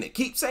saying it,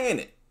 keep saying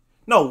it.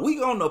 No, we're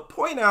going to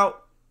point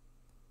out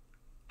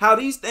how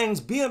these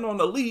things being on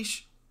a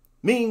leash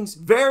means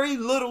very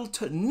little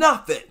to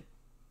nothing.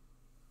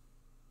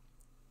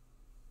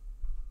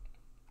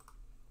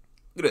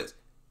 Look at this.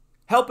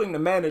 Helping to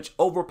manage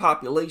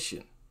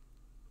overpopulation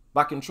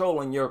by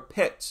controlling your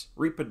pet's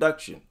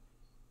reproduction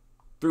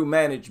through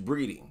managed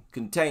breeding,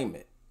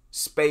 containment,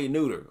 spay,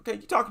 neuter. Okay,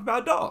 you're talking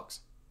about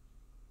dogs.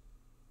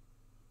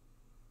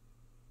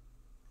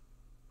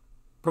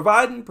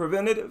 Providing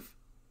preventative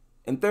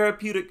and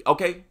therapeutic,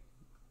 okay,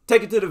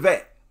 take it to the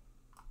vet.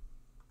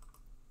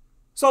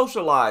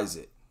 Socialize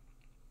it.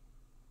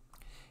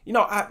 You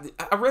know,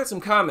 I read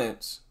some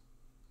comments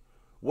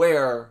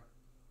where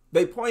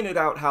they pointed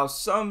out how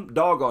some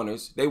dog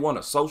owners, they want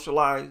to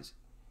socialize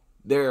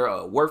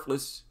their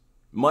worthless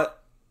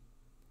mutt.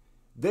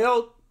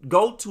 They'll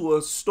go to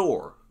a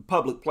store,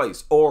 public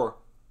place, or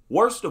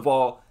worst of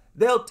all,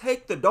 they'll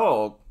take the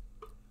dog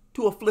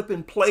to a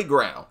flipping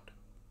playground.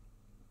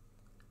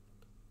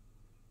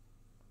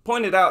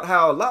 Pointed out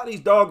how a lot of these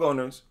dog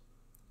owners,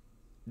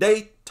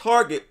 they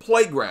target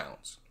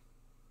playgrounds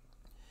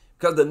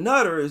because the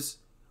nutter is,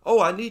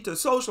 oh, I need to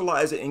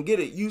socialize it and get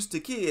it used to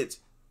kids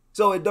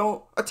so it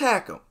don't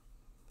attack them.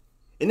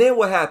 And then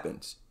what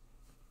happens?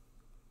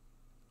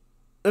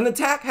 An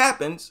attack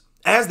happens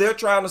as they're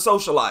trying to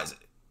socialize it.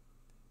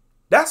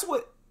 That's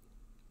what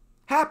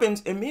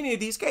happens in many of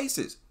these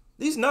cases.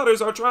 These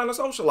nutters are trying to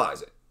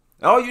socialize it.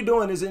 All you're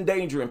doing is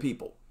endangering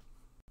people.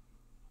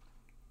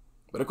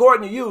 But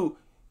according to you,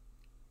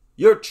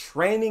 you're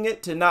training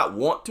it to not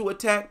want to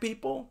attack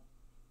people?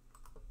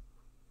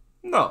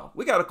 No,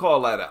 we got to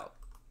call that out.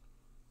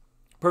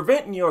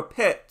 Preventing your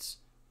pets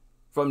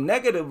from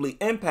negatively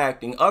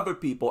impacting other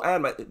people,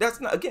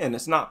 that's not, again,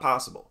 it's not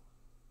possible.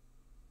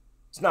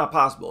 It's not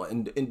possible.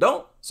 And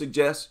don't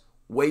suggest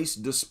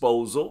waste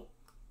disposal.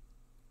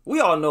 We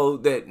all know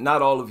that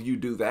not all of you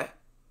do that.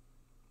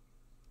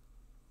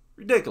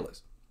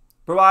 Ridiculous.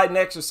 Providing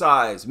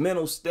exercise,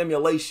 mental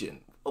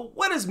stimulation.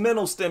 What is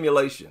mental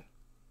stimulation?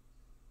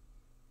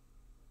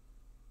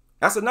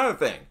 That's another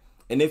thing.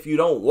 And if you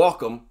don't walk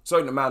them a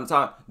certain amount of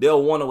time,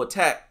 they'll want to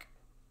attack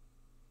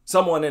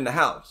someone in the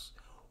house.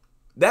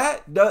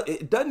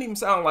 It doesn't even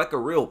sound like a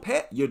real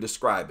pet you're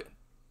describing.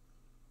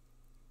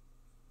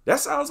 That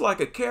sounds like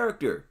a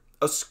character,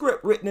 a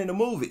script written in a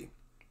movie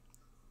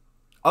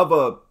of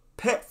a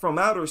pet from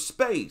outer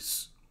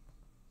space,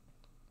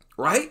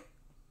 right?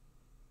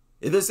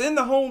 If it's in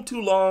the home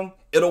too long,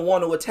 it'll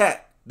want to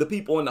attack the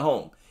people in the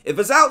home. If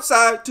it's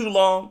outside too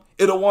long,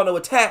 it'll want to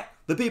attack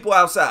the people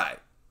outside.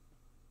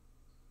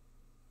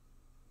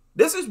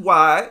 This is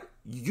why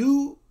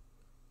you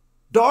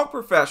dog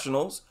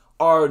professionals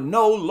are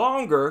no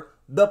longer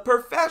the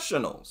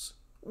professionals.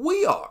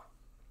 We are.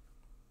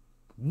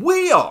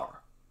 We are.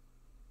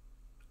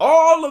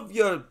 All of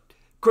your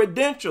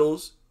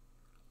credentials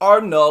are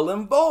null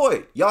and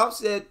void. Y'all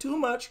said too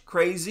much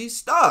crazy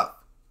stuff.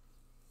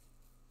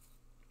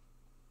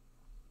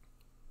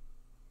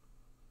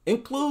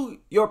 Include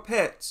your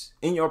pets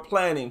in your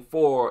planning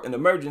for an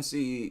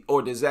emergency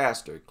or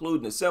disaster,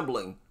 including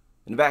assembling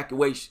an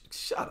evacuation.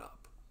 Shut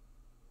up.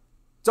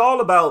 It's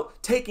all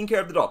about taking care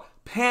of the dog,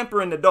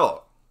 pampering the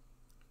dog.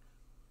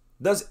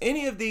 Does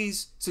any of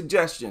these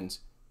suggestions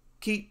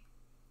keep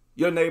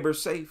your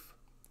neighbors safe?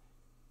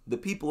 The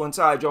people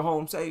inside your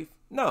home safe?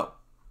 No.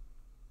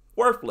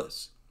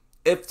 Worthless.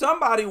 If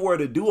somebody were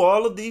to do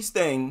all of these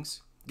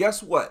things,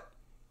 guess what?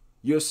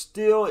 You're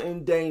still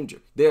in danger.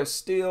 They're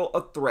still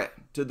a threat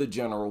to the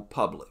general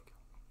public.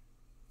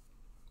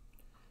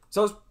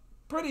 So it's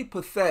pretty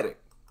pathetic.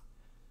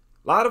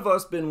 A lot of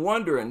us been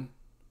wondering,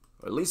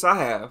 or at least I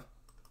have,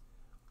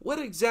 what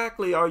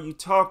exactly are you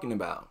talking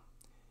about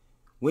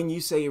when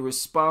you say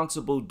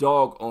responsible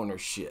dog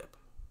ownership?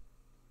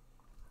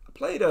 I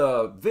played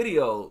a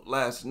video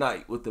last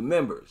night with the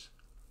members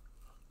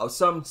of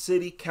some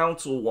city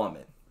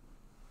councilwoman.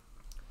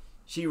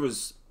 She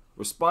was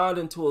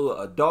responding to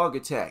a dog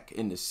attack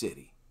in the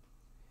city.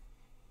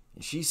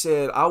 And she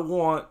said, I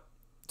want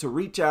to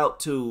reach out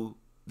to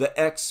the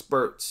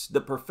experts, the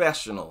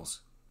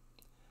professionals,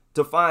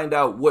 to find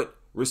out what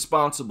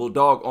responsible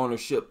dog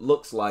ownership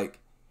looks like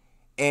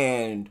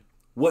and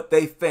what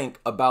they think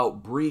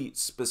about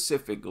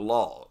breed-specific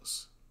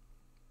laws.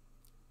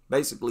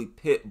 Basically,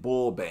 pit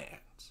bull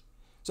bans.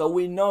 So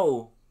we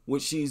know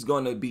what she's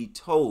going to be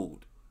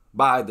told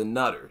by the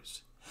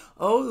nutters.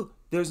 Oh,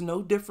 there's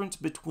no difference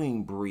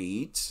between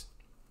breeds.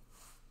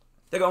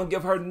 They're going to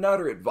give her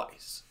nutter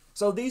advice.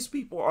 So these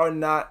people are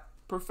not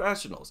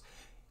professionals.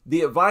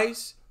 The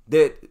advice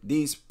that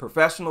these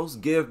professionals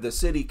give the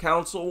city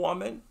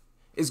councilwoman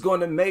is going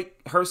to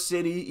make her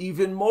city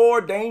even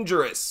more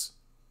dangerous.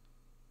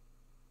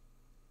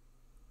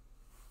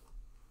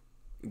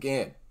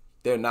 Again,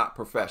 they're not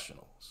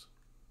professionals.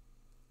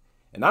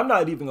 And I'm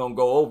not even going to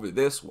go over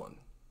this one.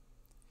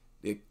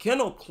 The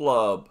Kennel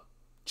Club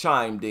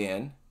chimed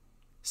in,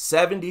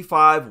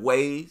 75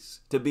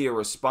 ways to be a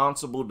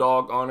responsible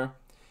dog owner.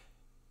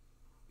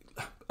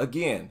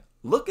 Again,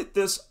 look at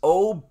this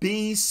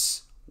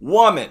obese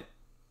woman.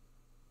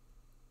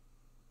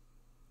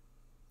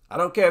 I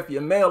don't care if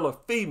you're male or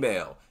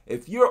female.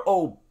 If you're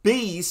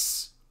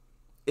obese,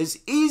 it's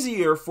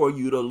easier for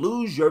you to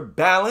lose your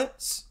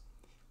balance,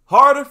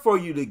 harder for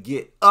you to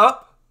get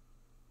up.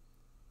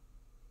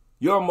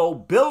 Your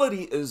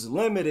mobility is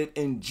limited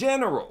in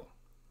general.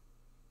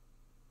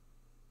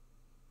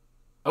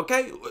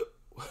 Okay?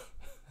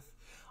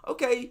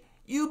 Okay,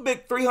 you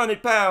big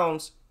 300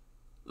 pounds.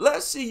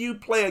 Let's see you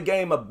play a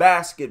game of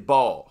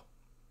basketball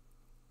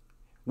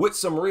with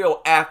some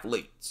real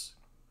athletes.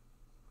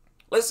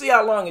 Let's see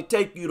how long it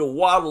takes you to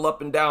waddle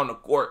up and down the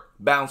court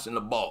bouncing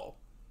the ball.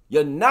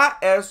 You're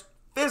not as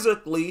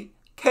physically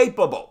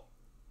capable.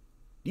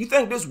 Do you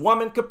think this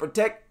woman could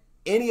protect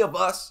any of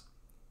us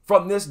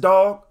from this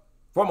dog,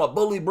 from a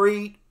bully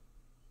breed?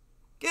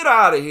 Get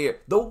out of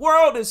here. The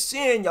world is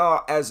seeing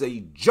y'all as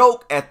a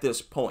joke at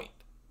this point.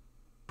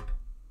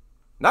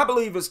 And I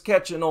believe it's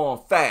catching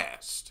on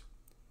fast.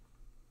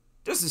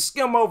 Just to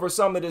skim over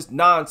some of this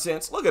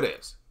nonsense. Look at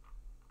this.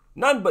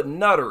 None but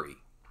nuttery.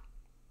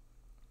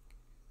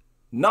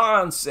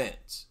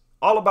 Nonsense.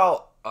 All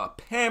about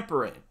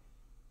pampering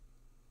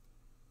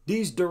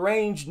these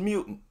deranged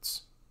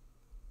mutants.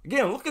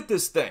 Again, look at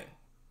this thing.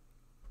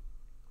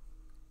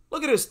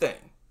 Look at this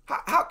thing.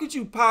 How could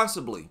you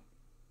possibly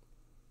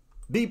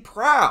be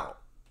proud?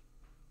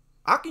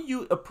 How can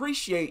you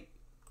appreciate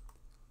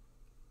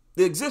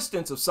the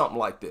existence of something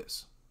like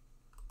this?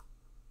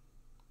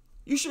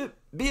 You should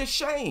be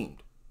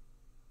ashamed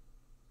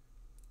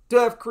to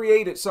have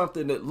created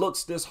something that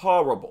looks this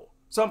horrible,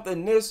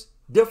 something this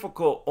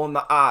difficult on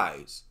the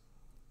eyes.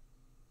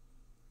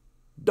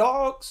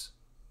 Dogs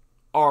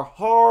are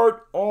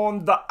hard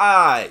on the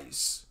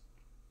eyes,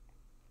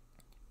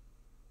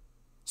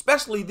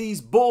 especially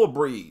these bull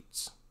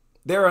breeds.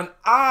 They're an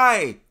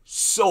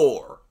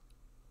eyesore.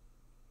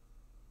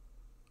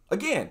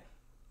 Again,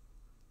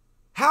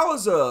 how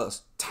is a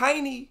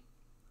tiny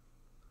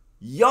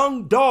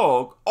young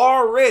dog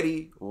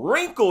already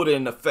wrinkled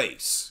in the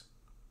face?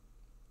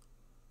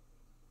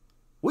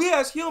 We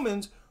as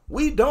humans,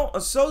 we don't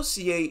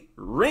associate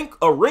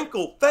a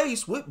wrinkled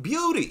face with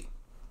beauty.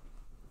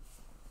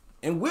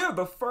 And we're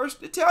the first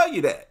to tell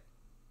you that.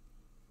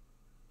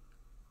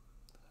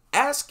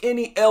 Ask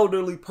any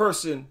elderly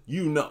person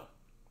you know.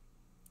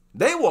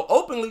 They will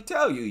openly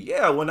tell you,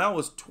 yeah, when I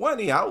was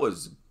 20, I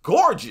was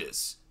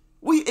gorgeous.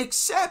 We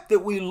accept that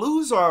we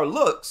lose our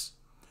looks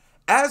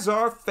as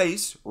our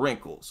face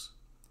wrinkles.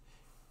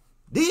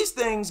 These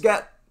things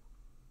got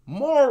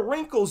more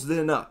wrinkles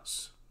than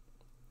us.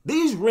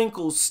 These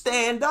wrinkles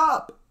stand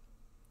up.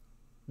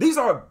 These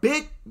are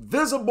big,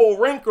 visible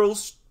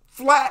wrinkles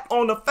flat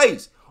on the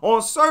face,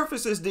 on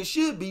surfaces that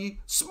should be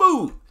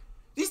smooth.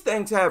 These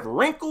things have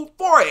wrinkled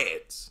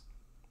foreheads.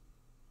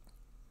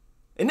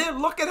 And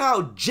then look at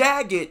how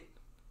jagged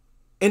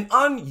and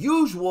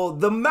unusual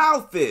the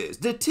mouth is,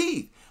 the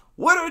teeth.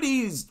 What are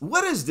these?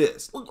 What is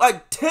this? Look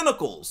like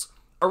tentacles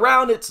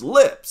around its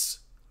lips.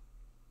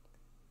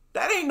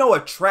 That ain't no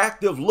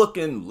attractive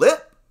looking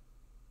lip.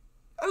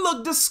 That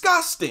look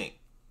disgusting.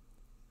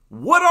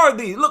 What are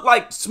these? Look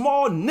like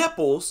small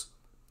nipples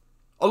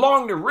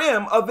along the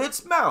rim of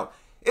its mouth.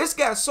 It's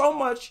got so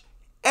much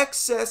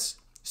excess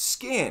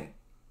skin.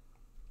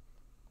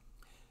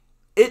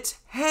 It's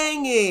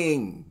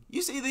hanging.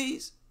 You see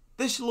these?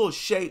 This little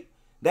shape,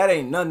 that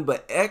ain't nothing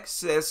but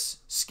excess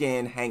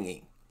skin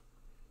hanging.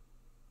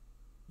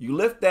 You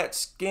lift that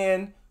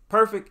skin,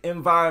 perfect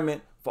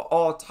environment for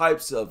all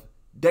types of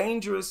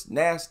dangerous,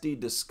 nasty,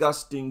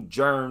 disgusting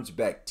germs,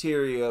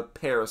 bacteria,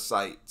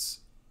 parasites.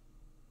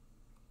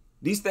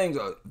 These things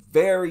are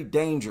very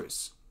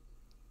dangerous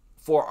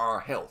for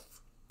our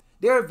health.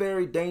 They're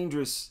very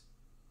dangerous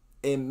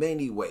in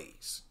many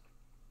ways.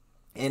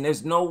 And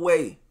there's no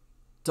way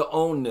to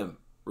own them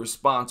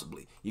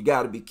responsibly. You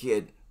got to be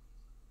kidding.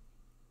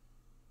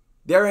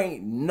 There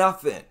ain't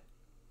nothing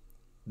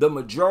the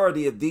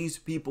majority of these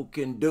people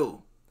can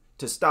do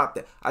to stop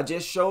that. I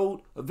just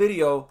showed a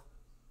video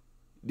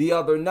the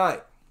other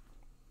night.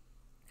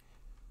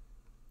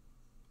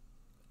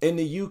 In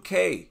the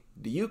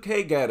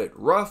UK got it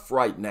rough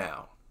right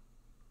now,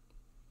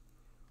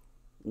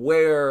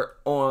 where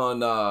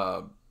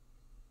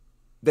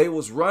they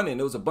was running,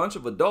 there was a bunch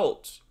of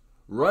adults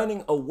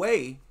running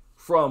away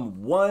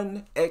from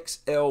one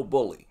XL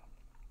bully.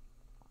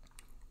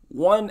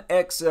 One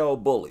XL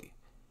bully.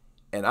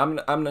 And I'm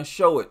going to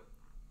show it.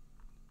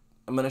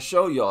 I'm going to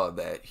show y'all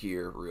that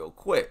here real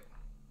quick.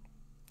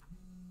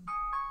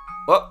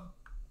 Oh,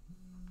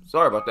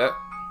 sorry about that.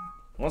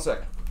 1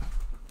 second.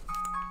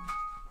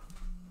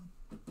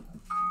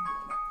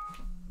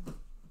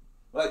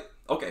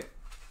 Okay.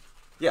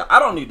 Yeah, I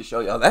don't need to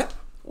show y'all that.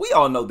 We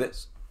all know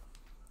this.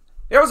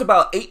 There was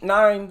about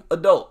 8-9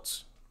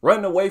 adults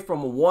running away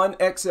from one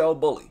XL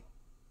bully.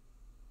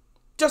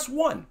 Just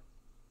one.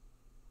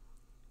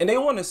 And they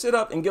want to sit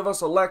up and give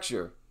us a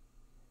lecture.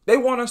 They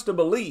want us to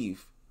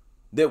believe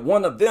that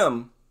one of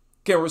them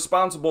can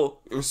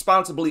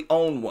responsibly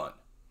own one.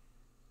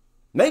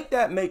 Make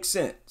that make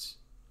sense.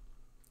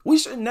 We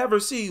should never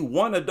see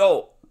one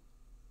adult,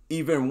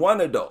 even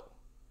one adult,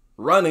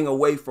 running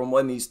away from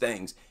one of these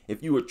things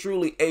if you were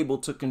truly able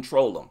to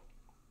control them.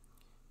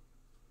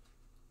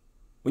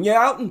 When you're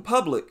out in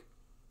public,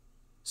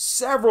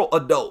 several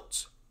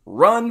adults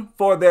run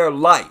for their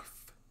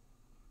life.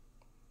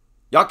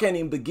 Y'all can't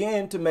even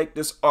begin to make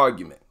this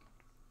argument.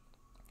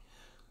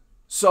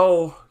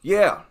 So,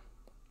 yeah.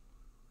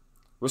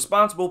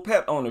 Responsible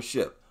pet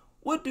ownership.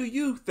 What do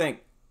you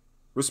think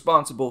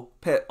responsible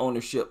pet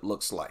ownership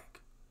looks like?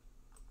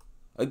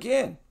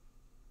 Again,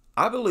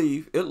 I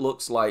believe it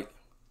looks like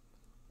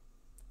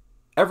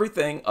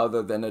everything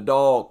other than a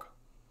dog.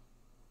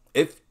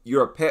 If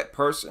you're a pet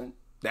person,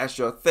 that's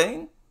your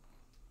thing.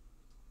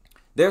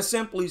 There's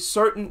simply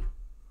certain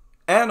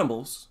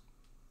animals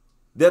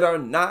that are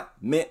not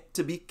meant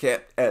to be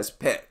kept as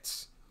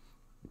pets.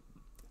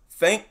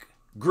 Think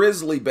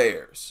grizzly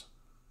bears.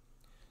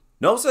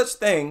 No such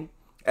thing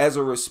as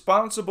a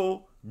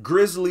responsible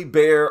grizzly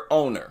bear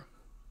owner.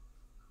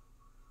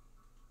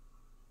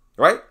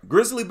 Right?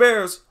 Grizzly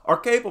bears are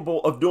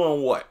capable of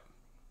doing what?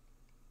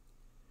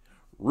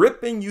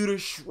 Ripping you to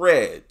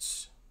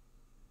shreds,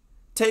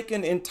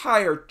 taking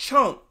entire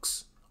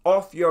chunks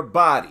off your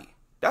body.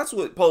 That's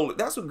what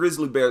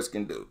grizzly bears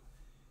can do.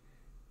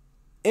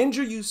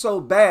 Injure you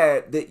so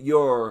bad that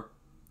your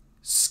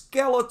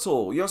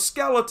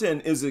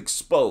skeleton is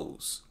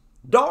exposed.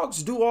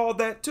 Dogs do all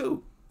that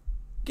too.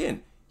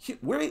 Again,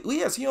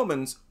 we as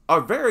humans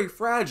are very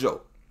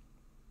fragile.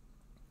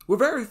 We're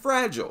very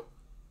fragile.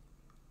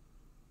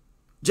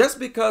 Just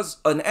because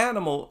an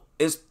animal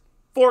is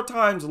 4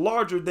 times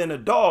larger than a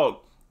dog,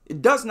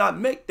 it does not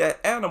make that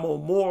animal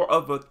more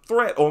of a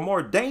threat or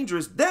more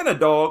dangerous than a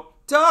dog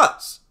to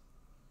us.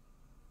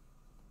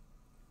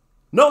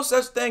 No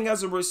such thing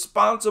as a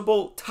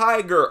responsible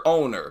tiger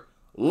owner,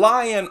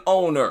 lion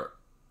owner.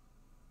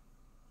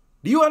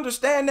 Do you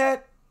understand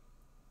that?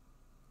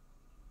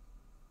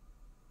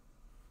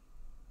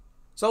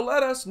 So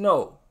let us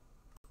know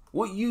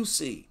what you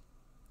see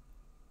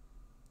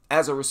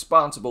as a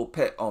responsible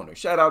pet owner.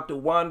 Shout out to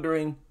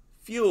Wandering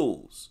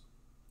Fuels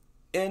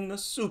in the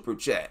super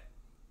chat.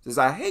 Says,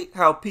 I hate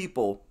how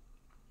people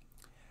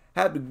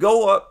have to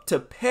go up to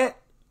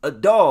pet a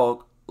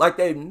dog like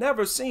they've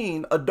never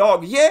seen a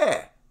dog.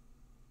 Yeah.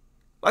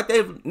 Like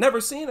they've never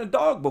seen a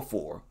dog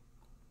before.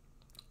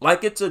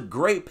 Like it's a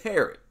gray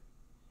parrot.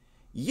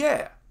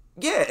 Yeah.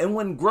 Yeah. And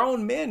when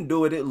grown men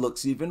do it, it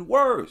looks even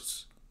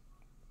worse.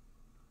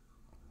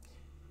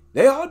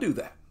 They all do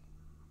that.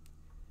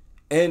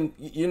 And,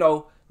 you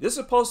know, this is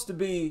supposed to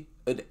be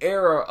an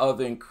era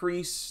of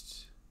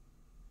increased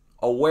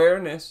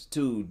awareness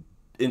to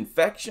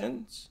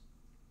infections.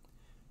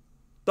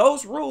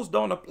 Those rules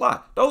don't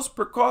apply. Those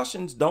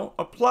precautions don't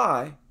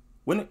apply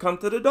when it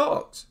comes to the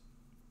dogs.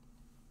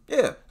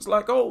 Yeah, it's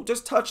like, oh,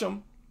 just touch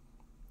them.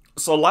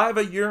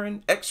 Saliva,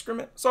 urine,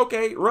 excrement. It's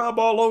okay. Rub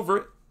all over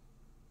it.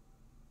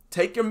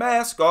 Take your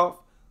mask off.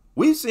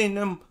 We've seen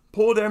them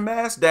pull their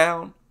mask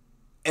down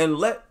and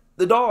let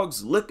the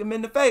dogs lick them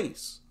in the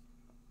face.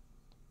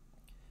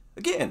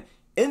 Again,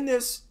 in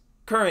this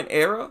current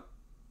era,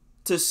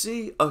 to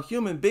see a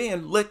human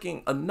being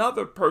licking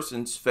another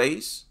person's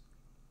face,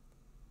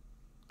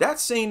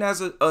 that's seen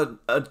as an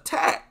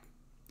attack.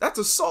 That's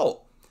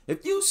assault.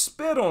 If you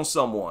spit on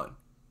someone,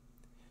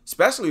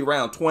 especially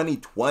around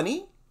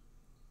 2020,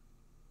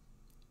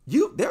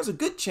 there's a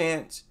good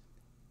chance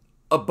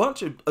a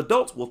bunch of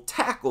adults will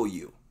tackle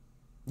you.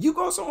 You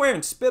go somewhere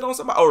and spit on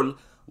somebody or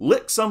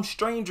lick some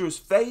stranger's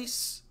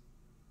face,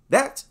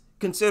 that's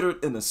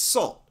considered an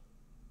assault.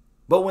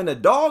 But when a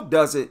dog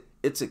does it,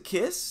 it's a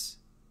kiss?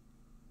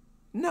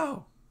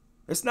 No,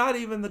 it's not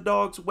even the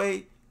dog's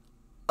way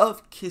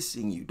of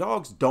kissing you.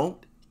 Dogs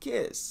don't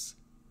kiss.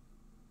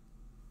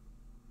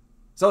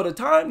 So the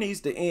time needs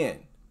to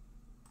end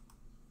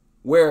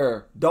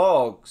where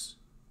dogs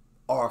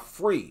are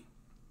free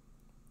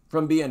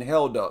from being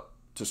held up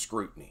to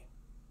scrutiny.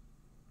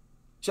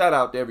 Shout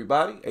out to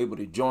everybody able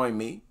to join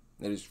me.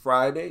 It is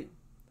Friday.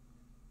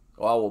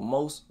 So I will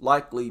most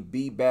likely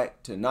be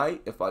back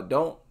tonight. If I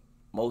don't,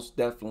 most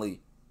definitely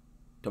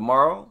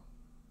tomorrow.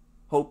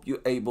 Hope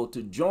you're able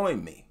to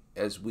join me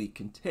as we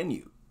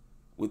continue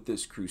with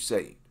this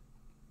crusade.